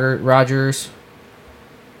Rogers.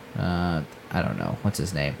 I don't know what's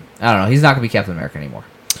his name. I don't know. He's not gonna be Captain America anymore.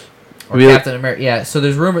 Or Really? Captain America. Yeah. So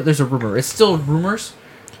there's a rumor. It's still rumors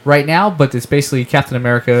right now, but it's basically Captain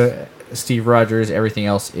America, Steve Rogers. Everything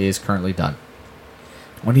else is currently done.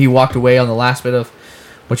 When he walked away on the last bit of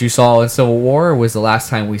what you saw in Civil War was the last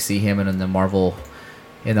time we see him in the Marvel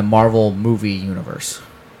movie universe.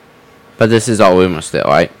 But this is all rumors still,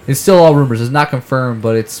 right? It's still all rumors. It's not confirmed,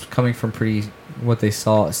 but it's coming from what they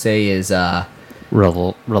say is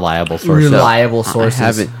Reliable source. reliable sources. I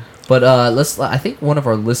haven't. But I think one of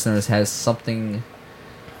our listeners has something.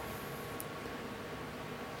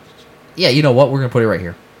 Yeah, you know what? We're gonna put it right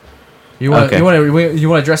here. You want Okay. you want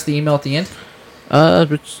to address the email at the end,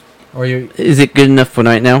 or you? Is it good enough for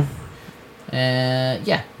right now?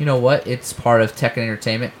 Yeah, you know what? It's part of Tech and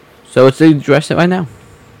Entertainment, So let's address it right now.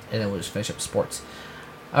 and then we'll just finish up sports.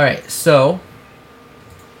 All right, so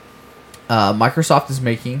Microsoft is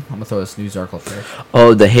making. I'm gonna throw this news article up there.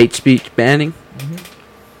 Oh, the hate speech banning?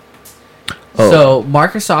 Oh. So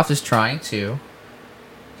Microsoft is trying to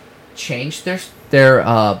change their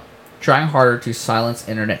trying harder to silence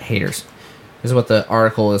internet haters. Is what the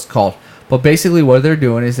article is called. But basically, what they're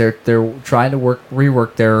doing is they're trying to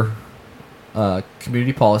rework their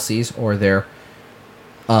community policies or their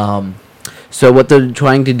So what they're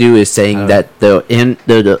trying to do is saying that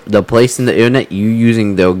the place in the internet you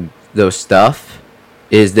using their stuff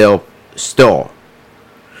is their store.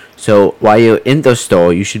 So while you're in the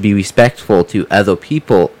store, you should be respectful to other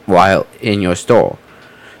people while in your store.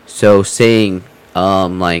 So saying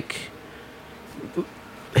like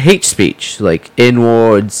hate speech, like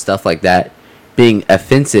N-words, stuff like that, being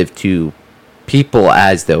offensive to people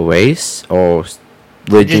as their race or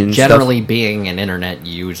religion, Just generally being an internet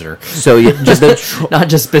user. So Not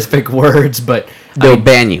just specific words, but they'll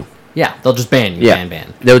ban you. Yeah, they'll just ban you. Yeah,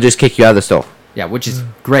 Ban. they'll just kick you out of the store. Yeah, which is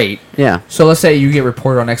great. Yeah. So let's say you get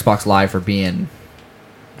reported on Xbox Live for being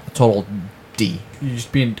a total D. You're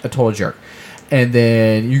just being a total jerk. And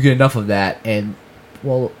then you get enough of that, and,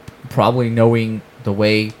 well, probably knowing the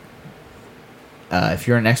way, if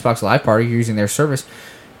you're an Xbox Live party, you're using their service,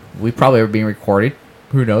 we probably are being recorded.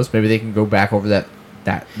 Who knows? Maybe they can go back over that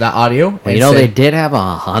audio. Well, you know, they did have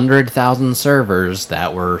 100,000 servers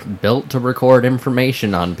that were built to record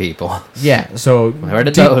information on people. Yeah, so where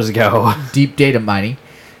did those go? Deep data mining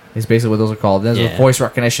is basically what those are called. Those are Yeah. voice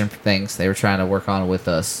recognition things they were trying to work on with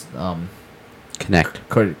us. Connect.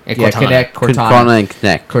 Cortana. Cortana and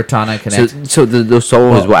Connect. Cortana and Connect. So the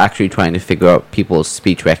soldiers were actually trying to figure out people's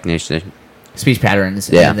speech recognition. Speech patterns,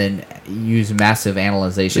 Yeah. and then use massive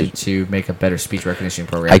analyzation to make a better speech recognition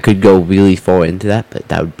program. I could go really far into that, but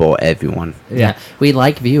that would bore everyone. Yeah. We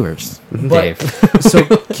like viewers, Dave. So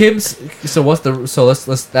Kim's. So what's the? So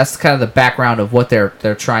let's. That's kind of the background of what they're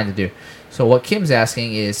trying to do. So what Kim's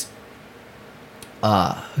asking is,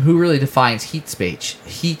 who really defines hate speech?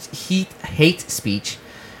 Hate speech,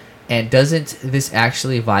 and doesn't this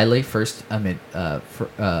actually violate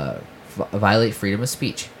violate freedom of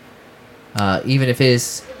speech? Even if it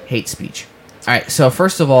is hate speech. All right. So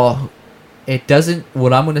first of all, it doesn't.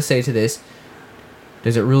 What I'm going to say to this,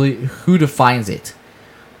 does it really? Who defines it?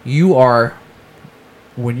 You are.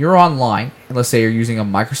 When you're online, and let's say you're using a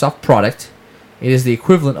Microsoft product, it is the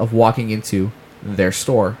equivalent of walking into their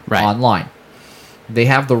store online. They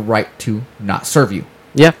have the right to not serve you.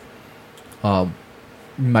 Yeah. You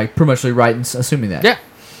might pretty much be right in assuming that. Yeah.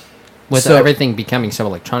 With So- everything becoming so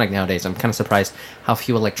electronic nowadays, I'm kind of surprised how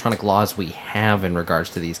few electronic laws we have in regards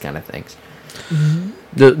to these kind of things.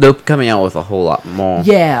 They're coming out with a whole lot more.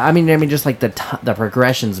 Yeah, I mean, just like the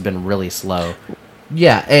progression's been really slow.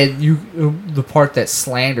 Yeah, and the part that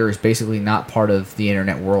slander is basically not part of the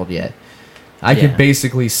internet world yet. I Yeah. could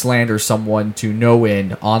basically slander someone to no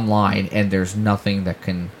end online, and there's nothing that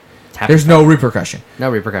can. There's no repercussion. No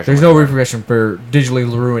repercussion. There's no repercussion for digitally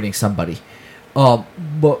ruining somebody.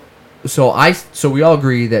 But so we all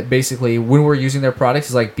agree that basically when we're using their products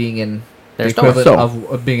is like being in Their the store. equivalent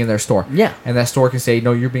of being in their store. Yeah. And that store can say,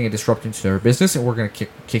 no, you're being a disruption to their business, and we're going to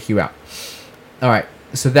kick you out. All right.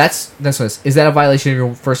 So that's what it is. Is that a violation of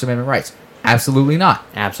your First Amendment rights? Absolutely not.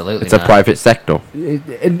 Absolutely It's a not. private sector.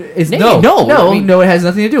 It's No, no, I mean- it has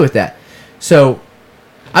nothing to do with that. So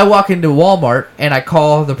I walk into Walmart and I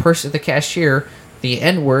call the person, the cashier, the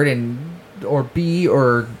N word or B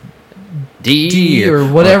or D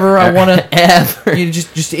or whatever I want to F.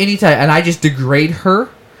 just any time, and I just degrade her.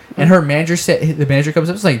 And her manager said, the manager comes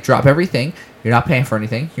up and is like, drop everything. You're not paying for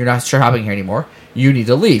anything. You're not shopping here anymore. You need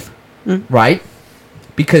to leave, right?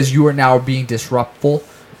 Because you are now being disruptful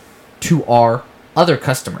to our other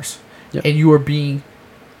customers, and you are being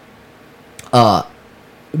not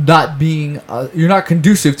being you're not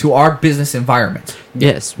conducive to our business environment.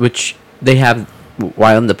 Yes, which they have.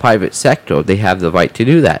 While in the private sector, they have the right to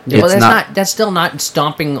do that. Yeah, well, that's still not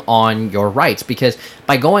stomping on your rights, because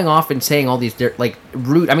by going off and saying all these like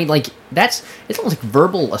rude, I mean, like it's almost like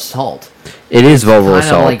verbal assault. It is verbal Kind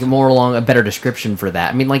assault. of like more along a better description for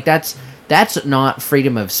that. I mean, like that's not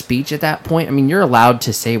freedom of speech at that point. I mean, you're allowed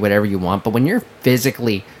to say whatever you want, but when you're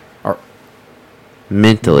physically or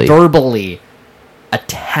mentally, verbally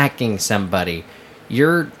attacking somebody,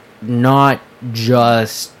 you're not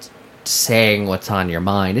just saying what's on your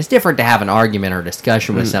mind. It's different to have an argument or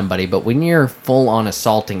discussion with somebody, but when you're full on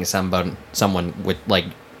assaulting someone with like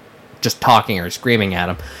just talking or screaming at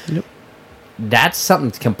them, that's something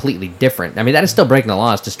completely different. I mean, that is still breaking the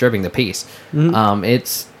law. It's disturbing the peace.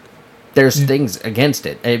 There's things against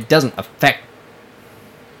it. It doesn't affect.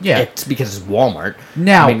 Yeah, it's because it's Walmart.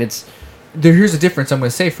 Now, I mean, here's a difference I'm going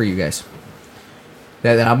to say for you guys.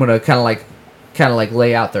 That I'm going to kind of like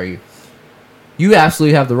lay out there. You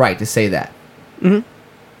absolutely have the right to say that. And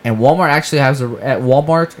Walmart actually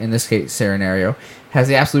Walmart, in this case scenario, has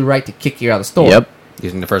the absolute right to kick you out of the store. Yep.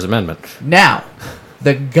 Using the First Amendment. Now,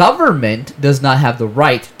 the government does not have the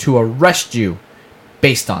right to arrest you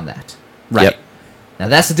based on that. Right. Yep. Now,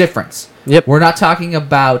 that's the difference. Yep. We're not talking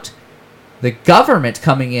about the government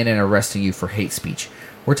coming in and arresting you for hate speech.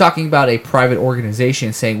 We're talking about a private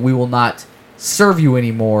organization saying we will not serve you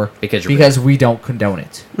anymore because we don't condone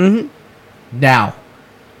it. Now,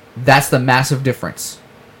 that's the massive difference.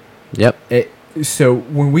 Yep. So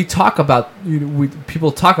when we talk about,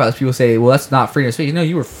 people talk about this, people say, well, that's not freedom of speech. No,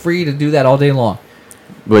 you were free to do that all day long.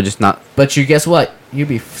 We're just not. But guess what? You'd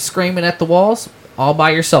be screaming at the walls all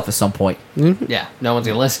by yourself at some point. Yeah, no one's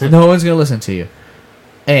going to listen. No one's going to listen to you.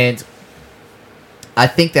 And I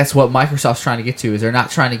think that's what Microsoft's trying to get to, is they're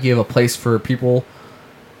not trying to give a place for people,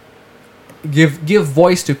 give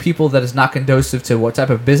voice to people that is not conducive to what type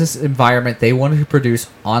of business environment they want to produce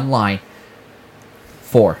online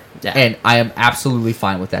for. Yeah. And I am absolutely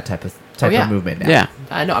fine with that type of movement now. Yeah.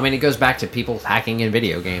 I know. I mean, it goes back to people hacking in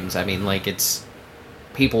video games. I mean, like, it's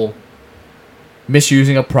people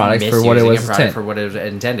misusing a product for what it was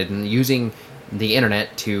intended, and using the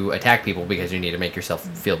internet to attack people because you need to make yourself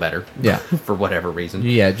feel better. Yeah. For whatever reason.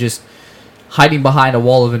 Yeah, just hiding behind a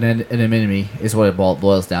wall of an enemy is what it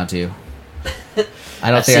boils down to. I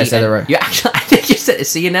don't think I said it right. You actually, I think you said,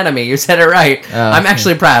 see an enemy. You said it right. I'm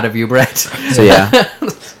actually proud of you, Brett. So yeah.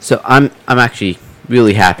 So I'm actually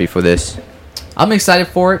really happy for this. I'm excited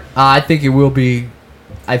for it. I think it will be.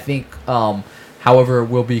 I think, however, it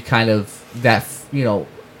will be kind of that,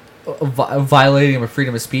 violating of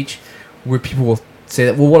freedom of speech, where people will say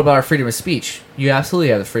that, well, what about our freedom of speech? You absolutely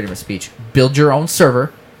have the freedom of speech. Build your own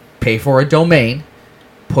server, pay for a domain,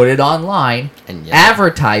 put it online, and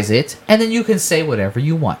advertise it, and then you can say whatever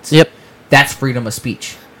you want. Yep. That's freedom of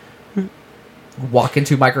speech. Walk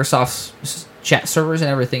into Microsoft's chat servers and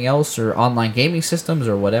everything else, or online gaming systems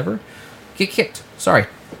or whatever, get kicked. Sorry.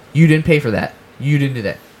 You didn't pay for that. You didn't do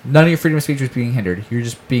that. None of your freedom of speech was being hindered. You're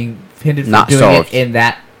just being hindered from doing it in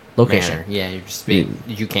that location. Manner. Yeah, you're just being,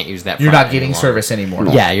 you can't use that. You're not getting service anymore.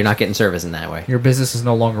 Yeah, you're not getting service in that way. Your business is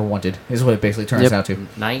no longer wanted, is what it basically turns out to.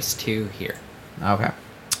 Nice to hear. Okay.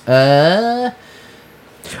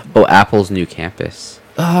 Apple's new campus.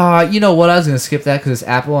 You know what? I was going to skip that because it's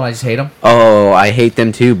Apple and I just hate them. Oh, I hate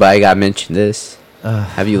them too, but I got to mention this.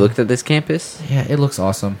 Have you looked at this campus? Yeah, it looks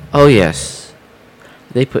awesome. Oh, yes.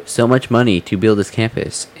 They put so much money to build this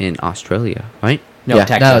campus in Australia, right? No, yeah.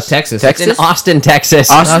 Texas. No, Texas. It's in Austin,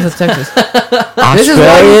 Texas. Austin, Texas. Australia. This is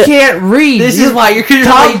why you can't read. This is why you're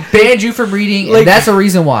Tom banned you from reading, and that's the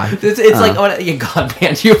reason why. It's like, God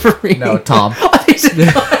banned you from reading. No, Tom. That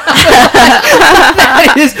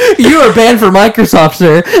is, you are banned for Microsoft,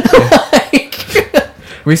 sir.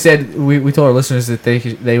 We said we told our listeners that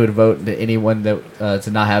they would vote to anyone that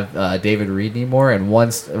to not have David Reed anymore, and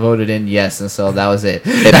once voted in yes, and so that was it.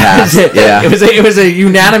 It passed. Yeah, it was a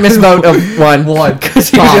unanimous vote of one because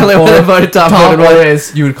he was the only one that voted. Tom voted one.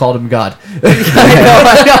 Is you would call him God.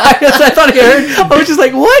 I thought you heard. I was just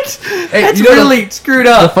like, what? Hey, that's really screwed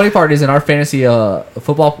up. The funny part is in our fantasy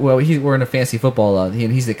football. Well, we're in a fantasy football, and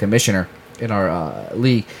he's the commissioner.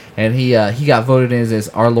 league, and he got voted in as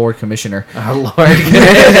our Lord Commissioner. Our Lord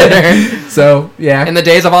Commissioner. So yeah, In the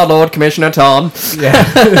days of our Lord Commissioner Tom. yeah.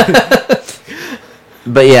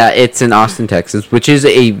 But yeah, it's in Austin, Texas, which is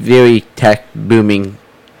a very tech booming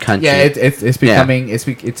country. Yeah, it's becoming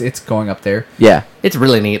it's going up there. Yeah. It's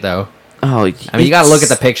really neat, though. Oh, I mean, you got to look at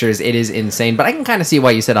the pictures. It is insane. But I can kind of see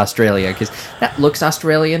why you said Australia, because that looks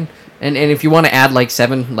Australian. And if you want to add like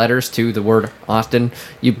 7 letters to the word Austin,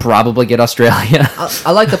 you probably get Australia.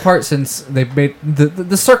 I like the part since they made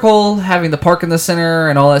the circle, having the park in the center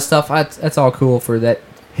and all that stuff. That's all cool for that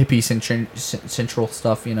hippie central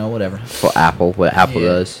stuff, whatever. For Apple, what Apple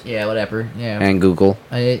does. Yeah, whatever. Yeah. And Google.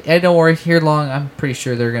 I don't worry. Here long, I'm pretty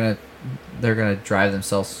sure they're gonna drive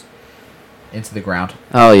themselves into the ground.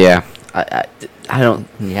 Oh, yeah. I don't...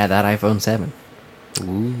 Yeah, that iPhone 7.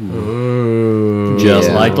 Ooh. Just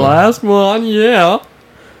Yeah. like last one, yeah.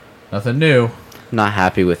 Nothing new. Not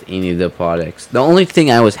happy with any of the products. The only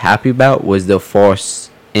thing I was happy about was the Force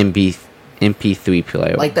MP3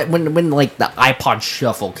 player. Like that when like the iPod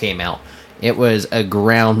Shuffle came out, it was a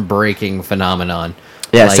groundbreaking phenomenon.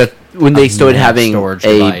 Yeah, Like, so when they a started mass having storage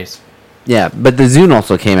a... device. Yeah, but the Zune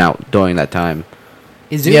also came out during that time.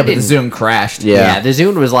 Zune Yeah, but the didn't- Zoom crashed. Yeah. the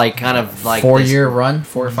Zune was like kind of like 4 this- year run,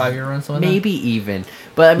 4 or 5 year run, something. maybe even.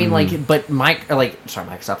 But I mean,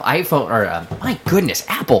 Microsoft, iPhone, or my goodness,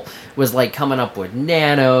 Apple was like coming up with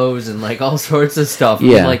nanos and like all sorts of stuff. I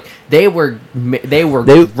mean, Yeah. like they were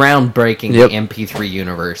groundbreaking Yep. the MP3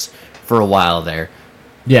 universe for a while there.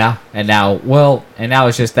 Yeah, and now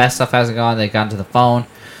it's just that stuff hasn't gone. They've gone to the phone,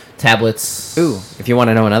 tablets. Ooh, if you want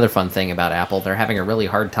to know another fun thing about Apple, they're having a really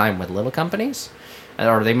hard time with little companies.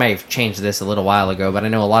 Or they may have changed this a little while ago, but I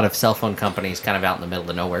know a lot of cell phone companies kind of out in the middle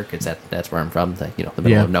of nowhere, because that's where I'm from, the middle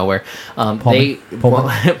Yeah. of nowhere. Pullman.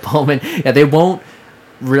 Pullman, yeah, they won't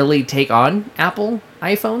really take on Apple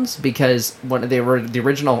iPhones, because when they were the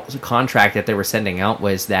original contract that they were sending out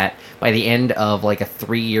was that by the end of like a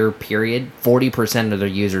 3-year period, 40% of their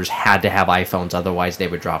users had to have iPhones, otherwise they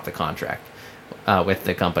would drop the contract with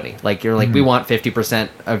the company. Like you're like, we want 50%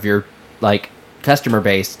 of your like customer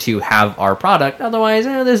base to have our product, otherwise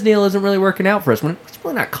this deal isn't really working out for us. When it's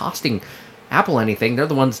really not costing Apple anything. They're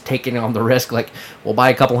the ones taking on the risk. Like, we'll buy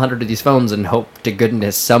a couple hundred of these phones and hope to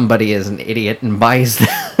goodness somebody is an idiot and buys them.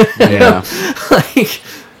 Yeah. Like,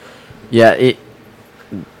 Yeah,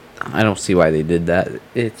 I don't see why they did that.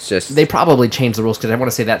 It's just... they probably changed the rules, because I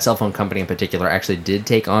want to say that cell phone company in particular actually did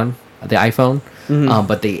take on the iPhone,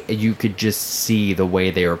 but you could just see the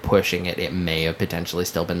way they were pushing it. It may have potentially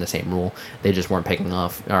still been the same rule. They just weren't picking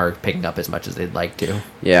up as much as they'd like to.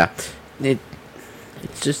 Yeah.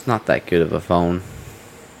 It's just not that good of a phone.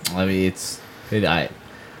 I mean,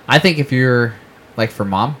 I think if you're like for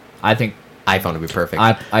mom, I think iPhone would be perfect.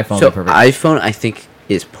 iPhone So would be perfect. iPhone, I think,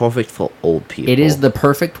 is perfect for old people. It is the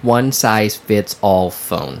perfect one-size-fits-all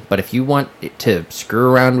phone. But if you want it to screw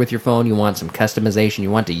around with your phone, you want some customization, you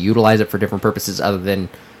want to utilize it for different purposes other than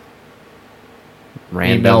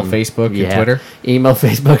random... Email, Facebook, and Twitter. Email,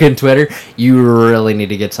 Facebook, and Twitter. You really need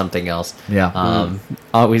to get something else. Yeah.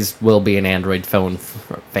 Always will be an Android phone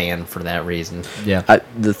fan for that reason. Yeah.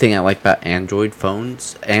 The thing I like about Android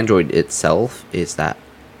phones, Android itself, is that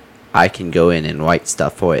I can go in and write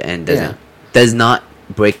stuff for it, and does not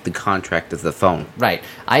break the contract of the phone. Right.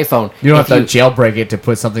 iPhone. You don't have to jailbreak it to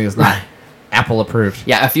put something that's not Apple approved.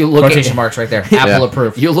 Yeah, if you look Quotation marks right there. Apple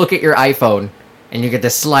approved. You look at your iPhone, and you get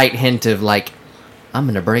this slight hint of like, I'm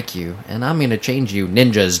going to break you, and I'm going to change you.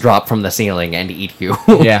 Ninjas drop from the ceiling and eat you.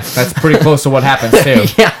 Yeah, that's pretty close to what happens too.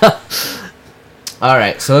 Yeah. All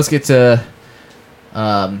right, so let's get to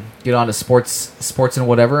get on to sports and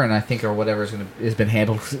whatever, and I think our whatever has been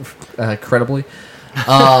handled credibly.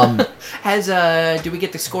 Do we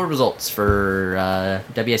get the score results for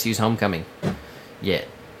WSU's homecoming yet?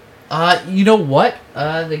 You know what?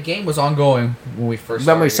 The game was ongoing when we first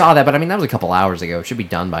When we started. saw that, but I mean, that was a couple hours ago. It should be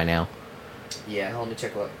done by now. Yeah, let me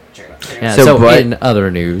check it out. Yeah, So, so but- in other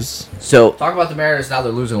news... So, Talk about the Mariners. Now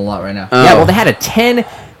they're losing a lot right now. Yeah, well, they had a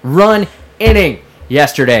 10-run inning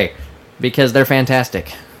yesterday because they're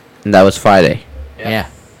fantastic. and that was Friday. Yeah,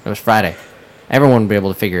 it was Friday. Everyone would be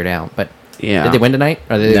able to figure it out, but Yeah. did they win tonight?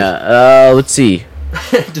 Or did Let's see.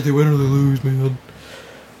 did they win or they lose, man?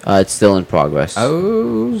 It's still in progress.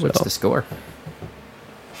 Oh, what's the score?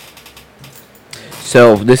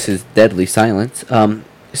 So, this is Deadly Silence.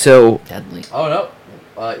 Deadly. Oh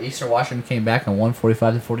no, Eastern Washington came back on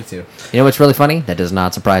 145-42. You know what's really funny? That does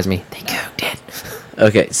not surprise me. They cooked it.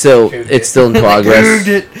 Okay, so it's still in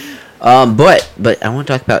progress. But I want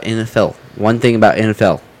to talk about NFL. One thing about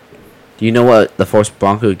NFL. Do you know what the first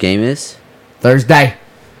Bronco game is? Thursday.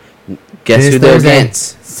 Guess This who they're Thursday,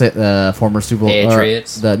 against? former Super Bowl.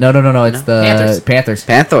 Patriots? No. It's the Panthers.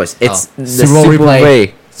 Panthers. It's the Super Bowl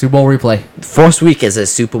replay. Super Bowl replay. First week is a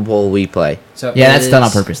Super Bowl replay. So Yeah, that's done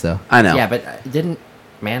on purpose, though. I know. Yeah, but didn't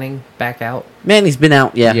Manning back out? Manny's been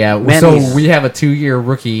out. Yeah. Yeah, Manny's, so we have a 2-year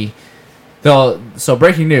rookie. So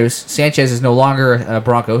breaking news: Sanchez is no longer a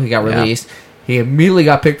Bronco. He got Yeah. released. He immediately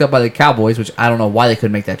got picked up by the Cowboys, which I don't know why they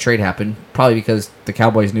couldn't make that trade happen. Probably because the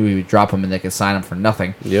Cowboys knew he would drop him and they could sign him for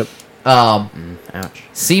nothing. Yep. Ouch.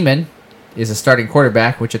 Seaman is a starting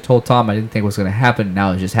quarterback, which I told Tom I didn't think was going to happen.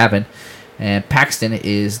 Now it just happened. And Paxton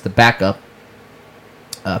is the backup.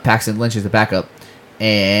 Paxton Lynch is the backup.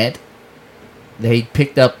 And they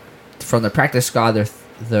picked up from the practice squad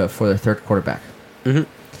for their third quarterback. Mhm.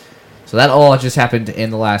 So that all just happened in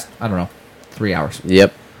the last, 3 hours.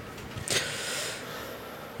 Yep.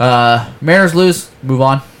 Mariners lose. Move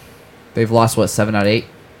on. They've lost, 7 out of 8?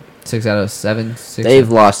 6 out of 7? They've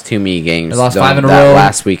lost too many games. They lost during 5 in a that row.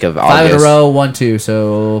 last week of August. 5 in a row, 1-2.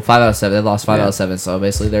 So 5 out of 7. They lost 5 Yeah. out of 7. So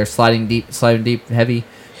basically they're sliding deep, heavy,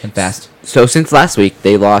 and fast. So since last week,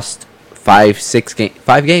 they lost 5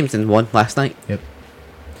 games and won last night. Yep.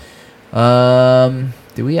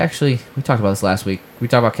 Did we talked about this last week. We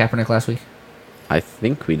talked about Kaepernick last week. I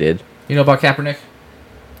think we did. You know about Kaepernick?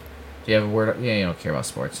 Do you have a word? Yeah, you don't care about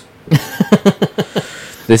sports.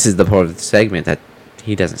 This is the part of the segment that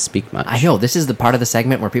he doesn't speak much. I know, this is the part of the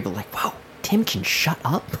segment where people are like, wow, Tim can shut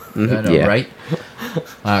up? Mhm, I know, yeah. right?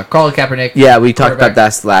 Colin Kaepernick. Yeah, we talked about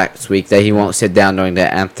quarterback. that last week that he won't sit down during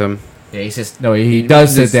the anthem. Yeah, he says no. He does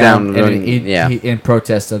sit sits down, down and in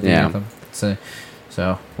protest of the Yeah. anthem.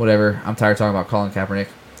 So whatever. I'm tired of talking about Colin Kaepernick.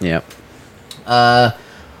 Yep.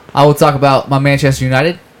 I will talk about my Manchester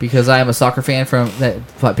United because I am a soccer fan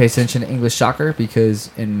that pays attention to English soccer because,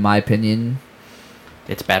 in my opinion,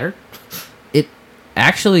 It's better? it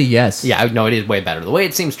actually yes. Yeah, no, it is way better. The way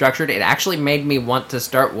it seems structured, it actually made me want to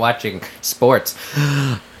start watching sports.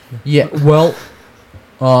 Yeah. Well,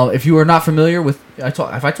 if you are not familiar with,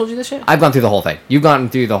 have I told you this yet? I've gone through the whole thing. You've gone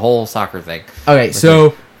through the whole soccer thing. Okay,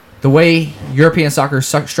 so the way European soccer is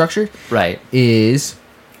structured Right. is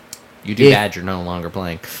You do If- bad, you're no longer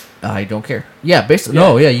playing. I don't care. Yeah, basically,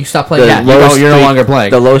 no, yeah, you stop playing. The Yeah, lowest you're no three- longer playing.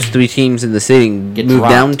 The lowest 3 teams in the city Get move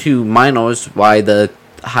dropped. down to minors, while the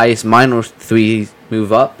highest minor 3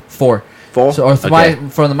 move up. 4. 4? So, Okay.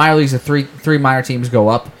 from the minor leagues, the three minor teams go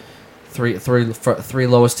up. Three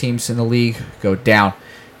lowest teams in the league go down.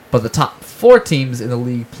 But the top 4 teams in the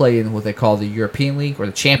league play in what they call the European League or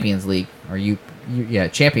the Champions League, or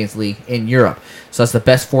Champions League in Europe. So that's the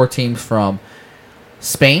best 4 teams from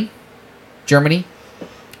Spain, Germany,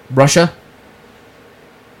 Russia,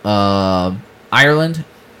 Ireland, You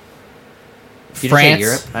just say France.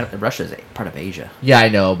 Europe? Russia's a part of Asia. Yeah, I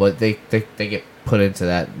know, but they get put into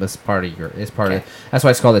that. That's part of Europe. It's part of. That's why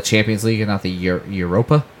it's called the Champions League and not the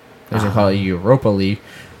Europa. There's called a Europa League,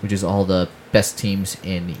 which is all the best teams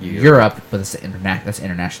in Europe, but that's that's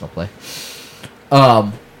international play.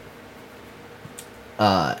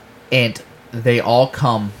 And they all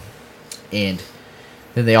come, and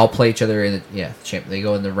then they all play each other in the They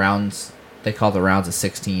go in the rounds. They call the rounds of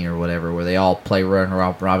 16 or whatever, where they all play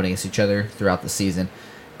robin against each other throughout the season,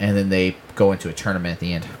 and then they go into a tournament at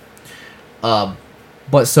the end.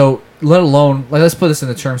 But so, let alone, let's put this in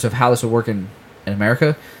the terms of how this would work in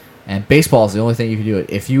America. And baseball is the only thing you can do it.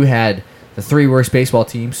 If you had the 3 worst baseball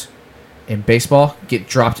teams in baseball get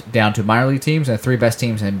dropped down to minor league teams, and the 3 best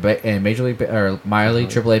teams in major league or minor league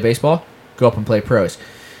AAA baseball go up and play pros.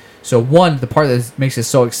 So the part that makes it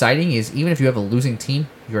so exciting is even if you have a losing team,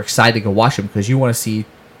 you're excited to go watch them because you want to see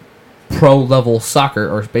pro level soccer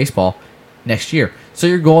or baseball next year. So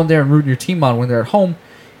you're going there and rooting your team on when they're at home,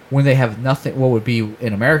 when they have nothing. What would be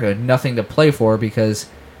in America nothing to play for because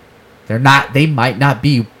they're not. They might not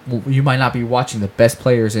be. You might not be watching the best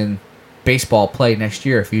players in baseball play next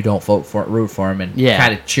year if you don't root for them and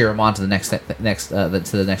kind of cheer them on to the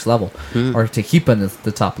next level or to keep them at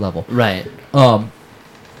the top level. Right.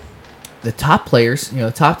 The top players,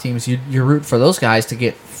 the top teams, you root for those guys to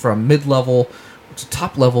get from mid-level to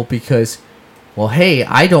top level because, well, hey,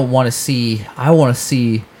 I want to see,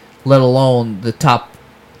 let alone the top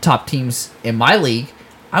teams in my league.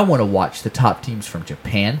 I want to watch the top teams from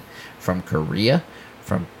Japan, from Korea,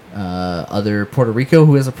 from other Puerto Rico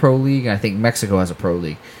who has a pro league, and I think Mexico has a pro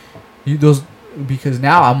league. Because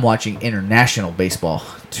now I'm watching international baseball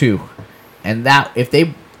too, and that's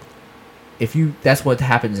what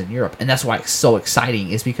happens in Europe, and that's why it's so exciting.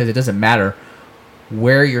 Is because it doesn't matter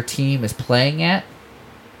where your team is playing at.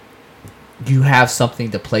 You have something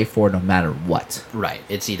to play for no matter what. Right.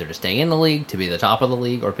 It's either to stay in the league, to be the top of the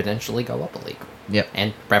league, or potentially go up a league. Yep.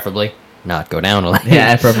 And preferably not go down a lane.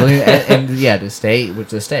 Yeah, probably, and yeah, to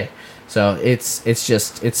stay. So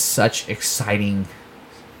it's such exciting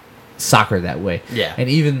soccer that way. Yeah. And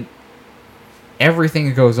even everything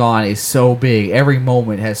that goes on is so big. Every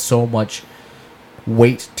moment has so much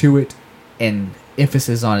weight to it and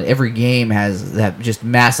emphasis on it. Every game has that just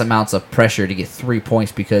mass amounts of pressure to get 3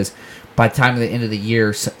 points, because by the time of the end of the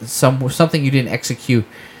year, something you didn't execute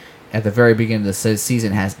at the very beginning of the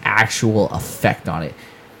season has actual effect on it,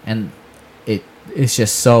 and it's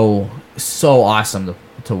just so awesome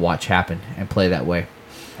to watch happen and play that way.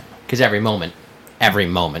 Because every moment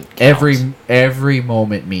counts. Every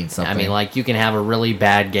moment means something. I mean, like, you can have a really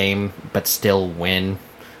bad game but still win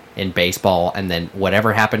in baseball, and then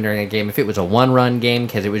whatever happened during a game, if it was a one-run game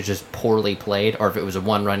because it was just poorly played, or if it was a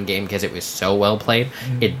one-run game because it was so well played,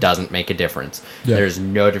 it doesn't make a difference. Yeah. There's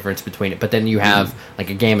no difference between it. But then you have like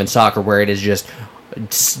a game in soccer where it is just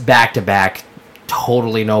back-to-back,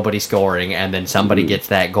 totally nobody scoring, and then somebody gets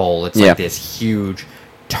that goal. It's like this huge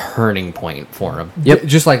turning point for them. Yep.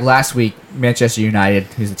 Just like last week, Manchester United,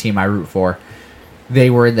 who's the team I root for, they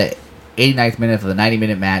were in the 89th minute of the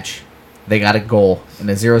 90-minute match. They got a goal in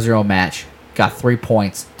a 0-0 match, got 3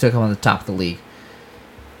 points, took them on the top of the league,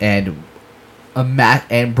 and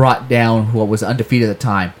brought down what was undefeated at the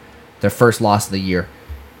time, their first loss of the year.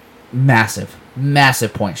 Massive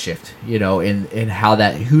point shift, in how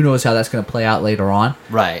that, who knows how that's going to play out later on.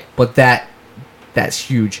 Right. But that's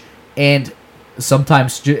huge. And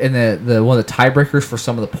sometimes in the one of the tiebreakers for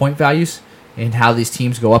some of the point values and how these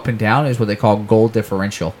teams go up and down is what they call goal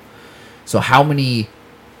differential. So how many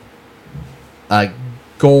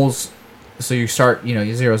goals? So you start, you're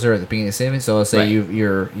 0-0 at the beginning of the season. So let's say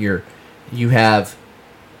you have,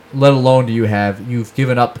 let alone you've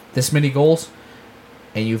given up this many goals,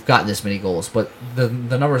 and you've gotten this many goals, but the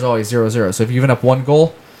number is always 0-0. So if you've given up one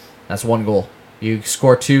goal, that's one goal. You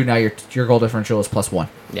score 2, now your goal differential is +1.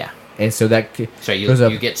 Yeah. And so that you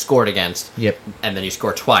get scored against. Yep. And then you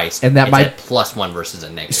score twice. And that it's might at +1 versus a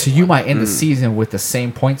negative. So you might end the season with the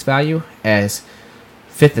same points value as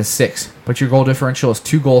 5th and 6th, but your goal differential is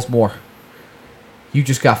 2 goals more. You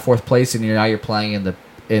just got 4th place, and now you're playing in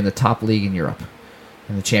the top league in Europe,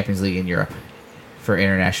 in the Champions League in Europe, for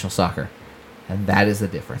international soccer, and that is the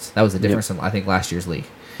difference. That was the difference in, I think, last year's league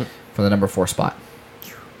for the number 4 spot.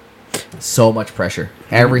 So much pressure.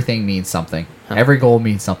 Everything means something. Every goal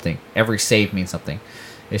means something. Every save means something.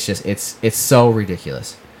 It's just it's so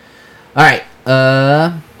ridiculous. All right,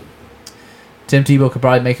 Tim Tebow could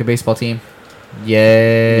probably make a baseball team.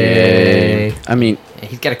 Yay! I mean,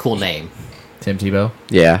 he's got a cool name. Tim Tebow.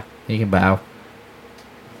 Yeah. He can bow.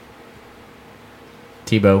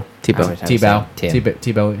 Tebow.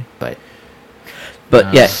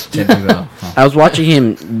 But yeah, Tim Tebow. Oh. I was watching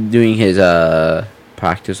him doing his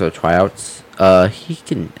practice or tryouts. He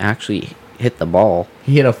can actually hit the ball.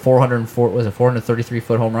 He hit a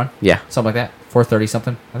 433-foot home run? Yeah. Something like that. 430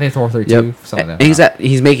 something. I think 432. Yep. Something like that.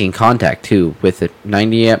 He's making contact too with a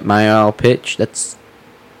 90-mile pitch. That's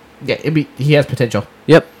he has potential.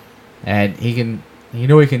 Yep. And he can. He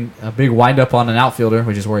can a big wind up on an outfielder,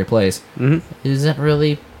 which is where he plays. Mm-hmm. Isn't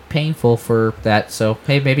really painful for that. So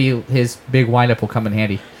hey, maybe his big wind up will come in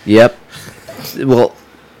handy. Yep. Well,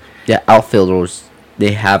 yeah, outfielders,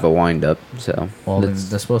 they have a wind up. So they're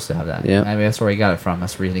supposed to have that. Yeah. I mean, that's where he got it from.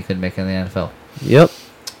 That's the reason he couldn't make it in the NFL. Yep.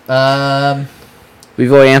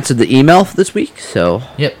 We've already answered the email for this week, so.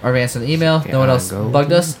 Yep, already answered the email. No one else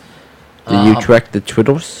bugged us. Did you check the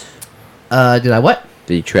Twitters? Did I what?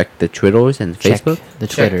 Did you check the Twitters and Facebook? The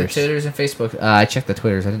Check Twitters. the Twitters and Facebook. I checked the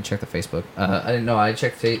Twitters. I didn't check the Facebook. I didn't know. I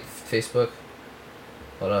checked Facebook.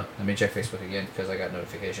 Hold on. Let me check Facebook again because I got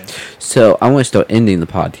notifications. So I'm going to start ending the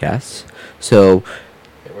podcast. So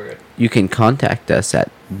Yeah, we're good. you can contact us at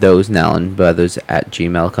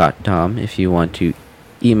thosenallenbrothers@gmail.com if you want to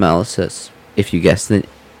email us. If you guess the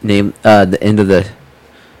name, the end of the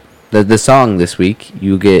song this week,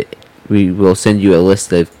 we will send you a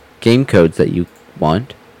list of game codes that you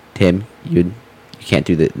want. Tim, you can't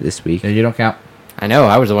do that this week. Yeah, you don't count. I know.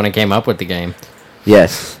 I was the one who came up with the game.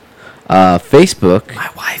 Yes. Facebook. My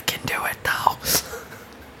wife can do it though.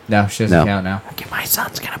 No, she doesn't count now. Okay, my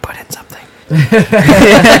son's gonna put in something.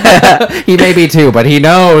 He may be too, but he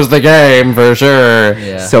knows the game for sure.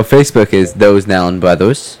 Yeah. So Facebook is Those Nallen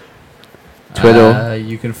Brothers. Twitter.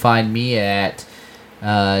 You can find me at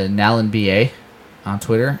NallenBA on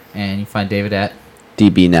Twitter, and you can find David at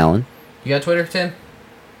DB Nallen. You got Twitter, Tim?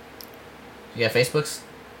 You got Facebooks?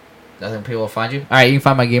 Nothing people will find you? Alright, you can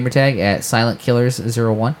find my gamer tag at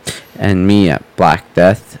SilentKillers01. And me at Black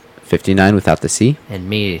Death 59 without the C. And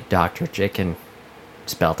me, Dr. Chicken,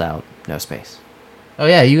 spelt out, no space. Oh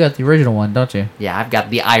yeah, you got the original one, don't you? Yeah, I've got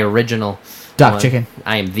the original Doc one. Chicken.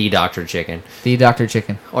 I am the Dr. Chicken. The Dr.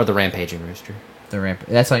 Chicken. Or the Rampaging Rooster. The ramp.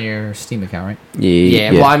 That's on your Steam account, right?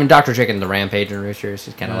 Yeah, well, I'm Dr. Chicken, the Rampaging Rooster. It's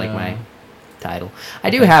just kind of like my title. I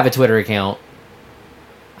do have a Twitter account.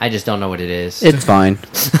 I just don't know what it is. It's fine.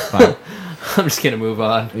 Fine. I'm just going to move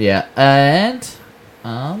on. Yeah, and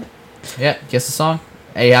yeah, guess the song.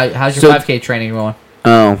 Hey, how's your 5K training going?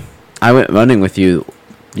 Oh, I went running with you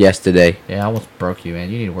yesterday. Yeah, I almost broke you, man.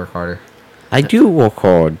 You need to work harder. I do work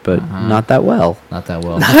hard, but not that well. Not that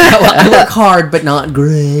well. I work hard, but not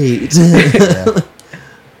great.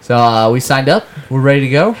 So we signed up. We're ready to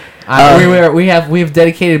go. We have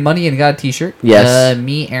dedicated money and got a T-shirt. Yes.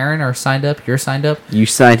 Me, Aaron are signed up. You're signed up. You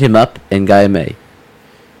signed him up and got him a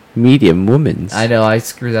medium woman's. I know. I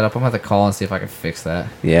screwed that up. I'm gonna have to call and see if I can fix that.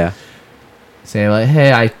 Yeah. Say like,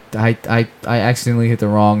 hey, I accidentally hit the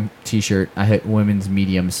wrong T-shirt. I hit women's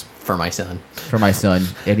mediums For my son. for my son,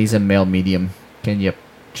 and he's a male medium. Can you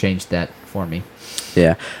change that for me?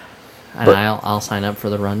 Yeah. And But- I'll sign up for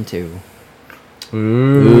the run, too.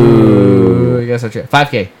 Ooh. I guess I'll try.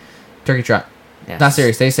 5K, turkey trot. Yes. Not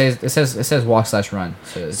serious. It says walk/run.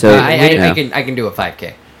 So- I can do a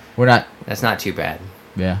 5K. we're not. That's not too bad.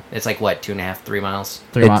 Yeah. It's like, what, 2.5, 3 miles?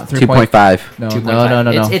 3 It's miles. 2.5. No,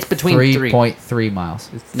 2.5. no. It's between 3.3 miles.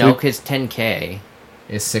 No, because 10K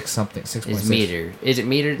Is 6 is meter. Is it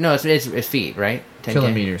meter? No, it's feet, right? 10K?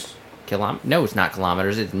 kilometers. No, it's not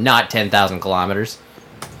kilometers. It's not 10,000 kilometers.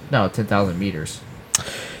 No, 10,000 meters.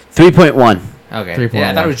 3.1. Okay. 3.1. Yeah,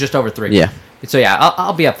 I thought it was just over 3. Yeah. So yeah,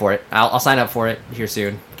 I'll be up for it. I'll sign up for it here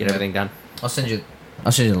soon. Get everything done. I'll send you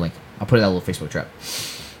the link. I'll put it in that little Facebook trap.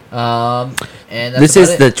 And that's This is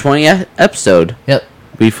about the it. 20th episode. Yep.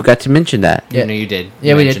 We forgot to mention that. Yeah. You know you did.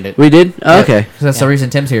 Yeah, You we mentioned did. it. We did? Oh, Yep. okay. 'Cause that's the reason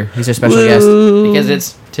Tim's here. He's a special guest. Because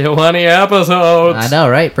it's 20 episodes. I know,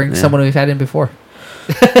 right? Bring someone we've had in before.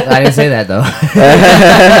 I didn't say that though.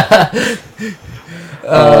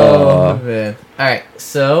 Oh man! All right,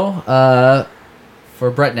 so for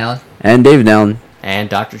Brett Allen And David Allen. And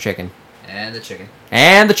Dr. Chicken. and the chicken,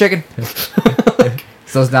 And the chicken.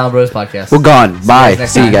 so it's Now Bros podcast. We're gone. Bye.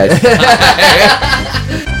 next See you time. guys.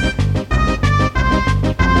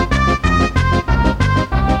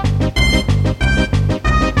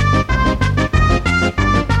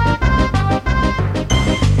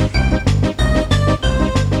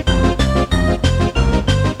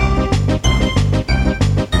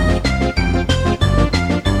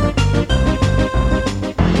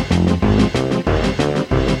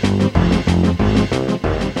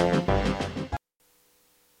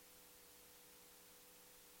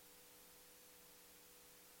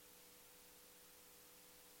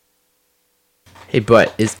 Hey,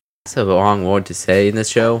 but is a wrong word to say in this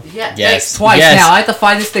show? Yeah, Yes. twice Yes. now. I have to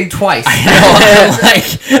find this thing twice.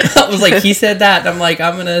 I was like, he said that. And I'm like,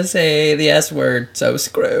 I'm gonna say the S word. So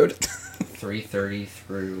screwed. 3:30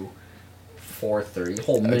 through 4:30.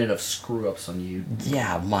 Whole minute of screw ups on you,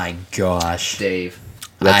 Yeah, my gosh. Dave.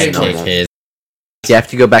 That's I kick normal. his. You have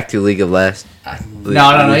to go back to League of Legends.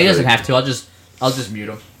 No. He doesn't have to. I'll just mute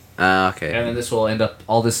him, Okay. and then this will end up.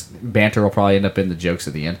 All this banter will probably end up in the jokes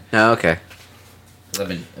at the end. Oh, okay. 'Cause I've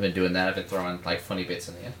been doing that. I've been throwing like funny bits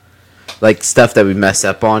in the end. Like stuff that we mess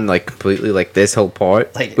up on, like completely, like this whole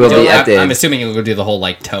part. Like, will be at the I'm end. assuming you'll go do the whole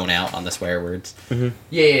like tone out on the swear words.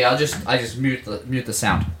 Yeah. I just mute the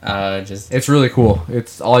sound. Just It's really cool.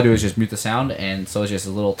 It's all I do is just mute the sound, and so it's just a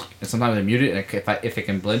little. And sometimes I mute it, and if it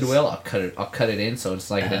can blend well, I'll cut it in, so it's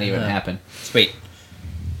like it didn't even happen. sweet.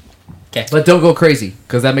 Okay. But don't go crazy,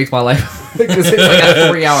 because that makes my life. Because it's like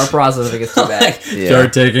a 3-hour process if it gets too bad. Yeah.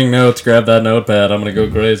 Start taking notes. Grab that notepad. I'm gonna go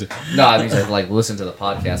crazy. No, I mean I like listen to the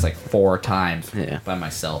podcast like 4 times Yeah. by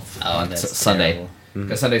myself Oh, on that's Sunday. terrible.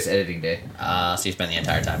 Because Sunday's editing day. So you spend the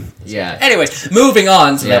entire time. Yeah. Anyways, moving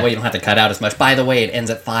on, so Yeah. that way you don't have to cut out as much. By the way, it ends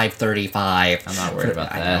at 5:35. I'm not worried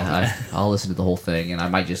about I that. know. I'll listen to the whole thing, and I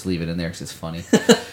might just leave it in there because it's funny.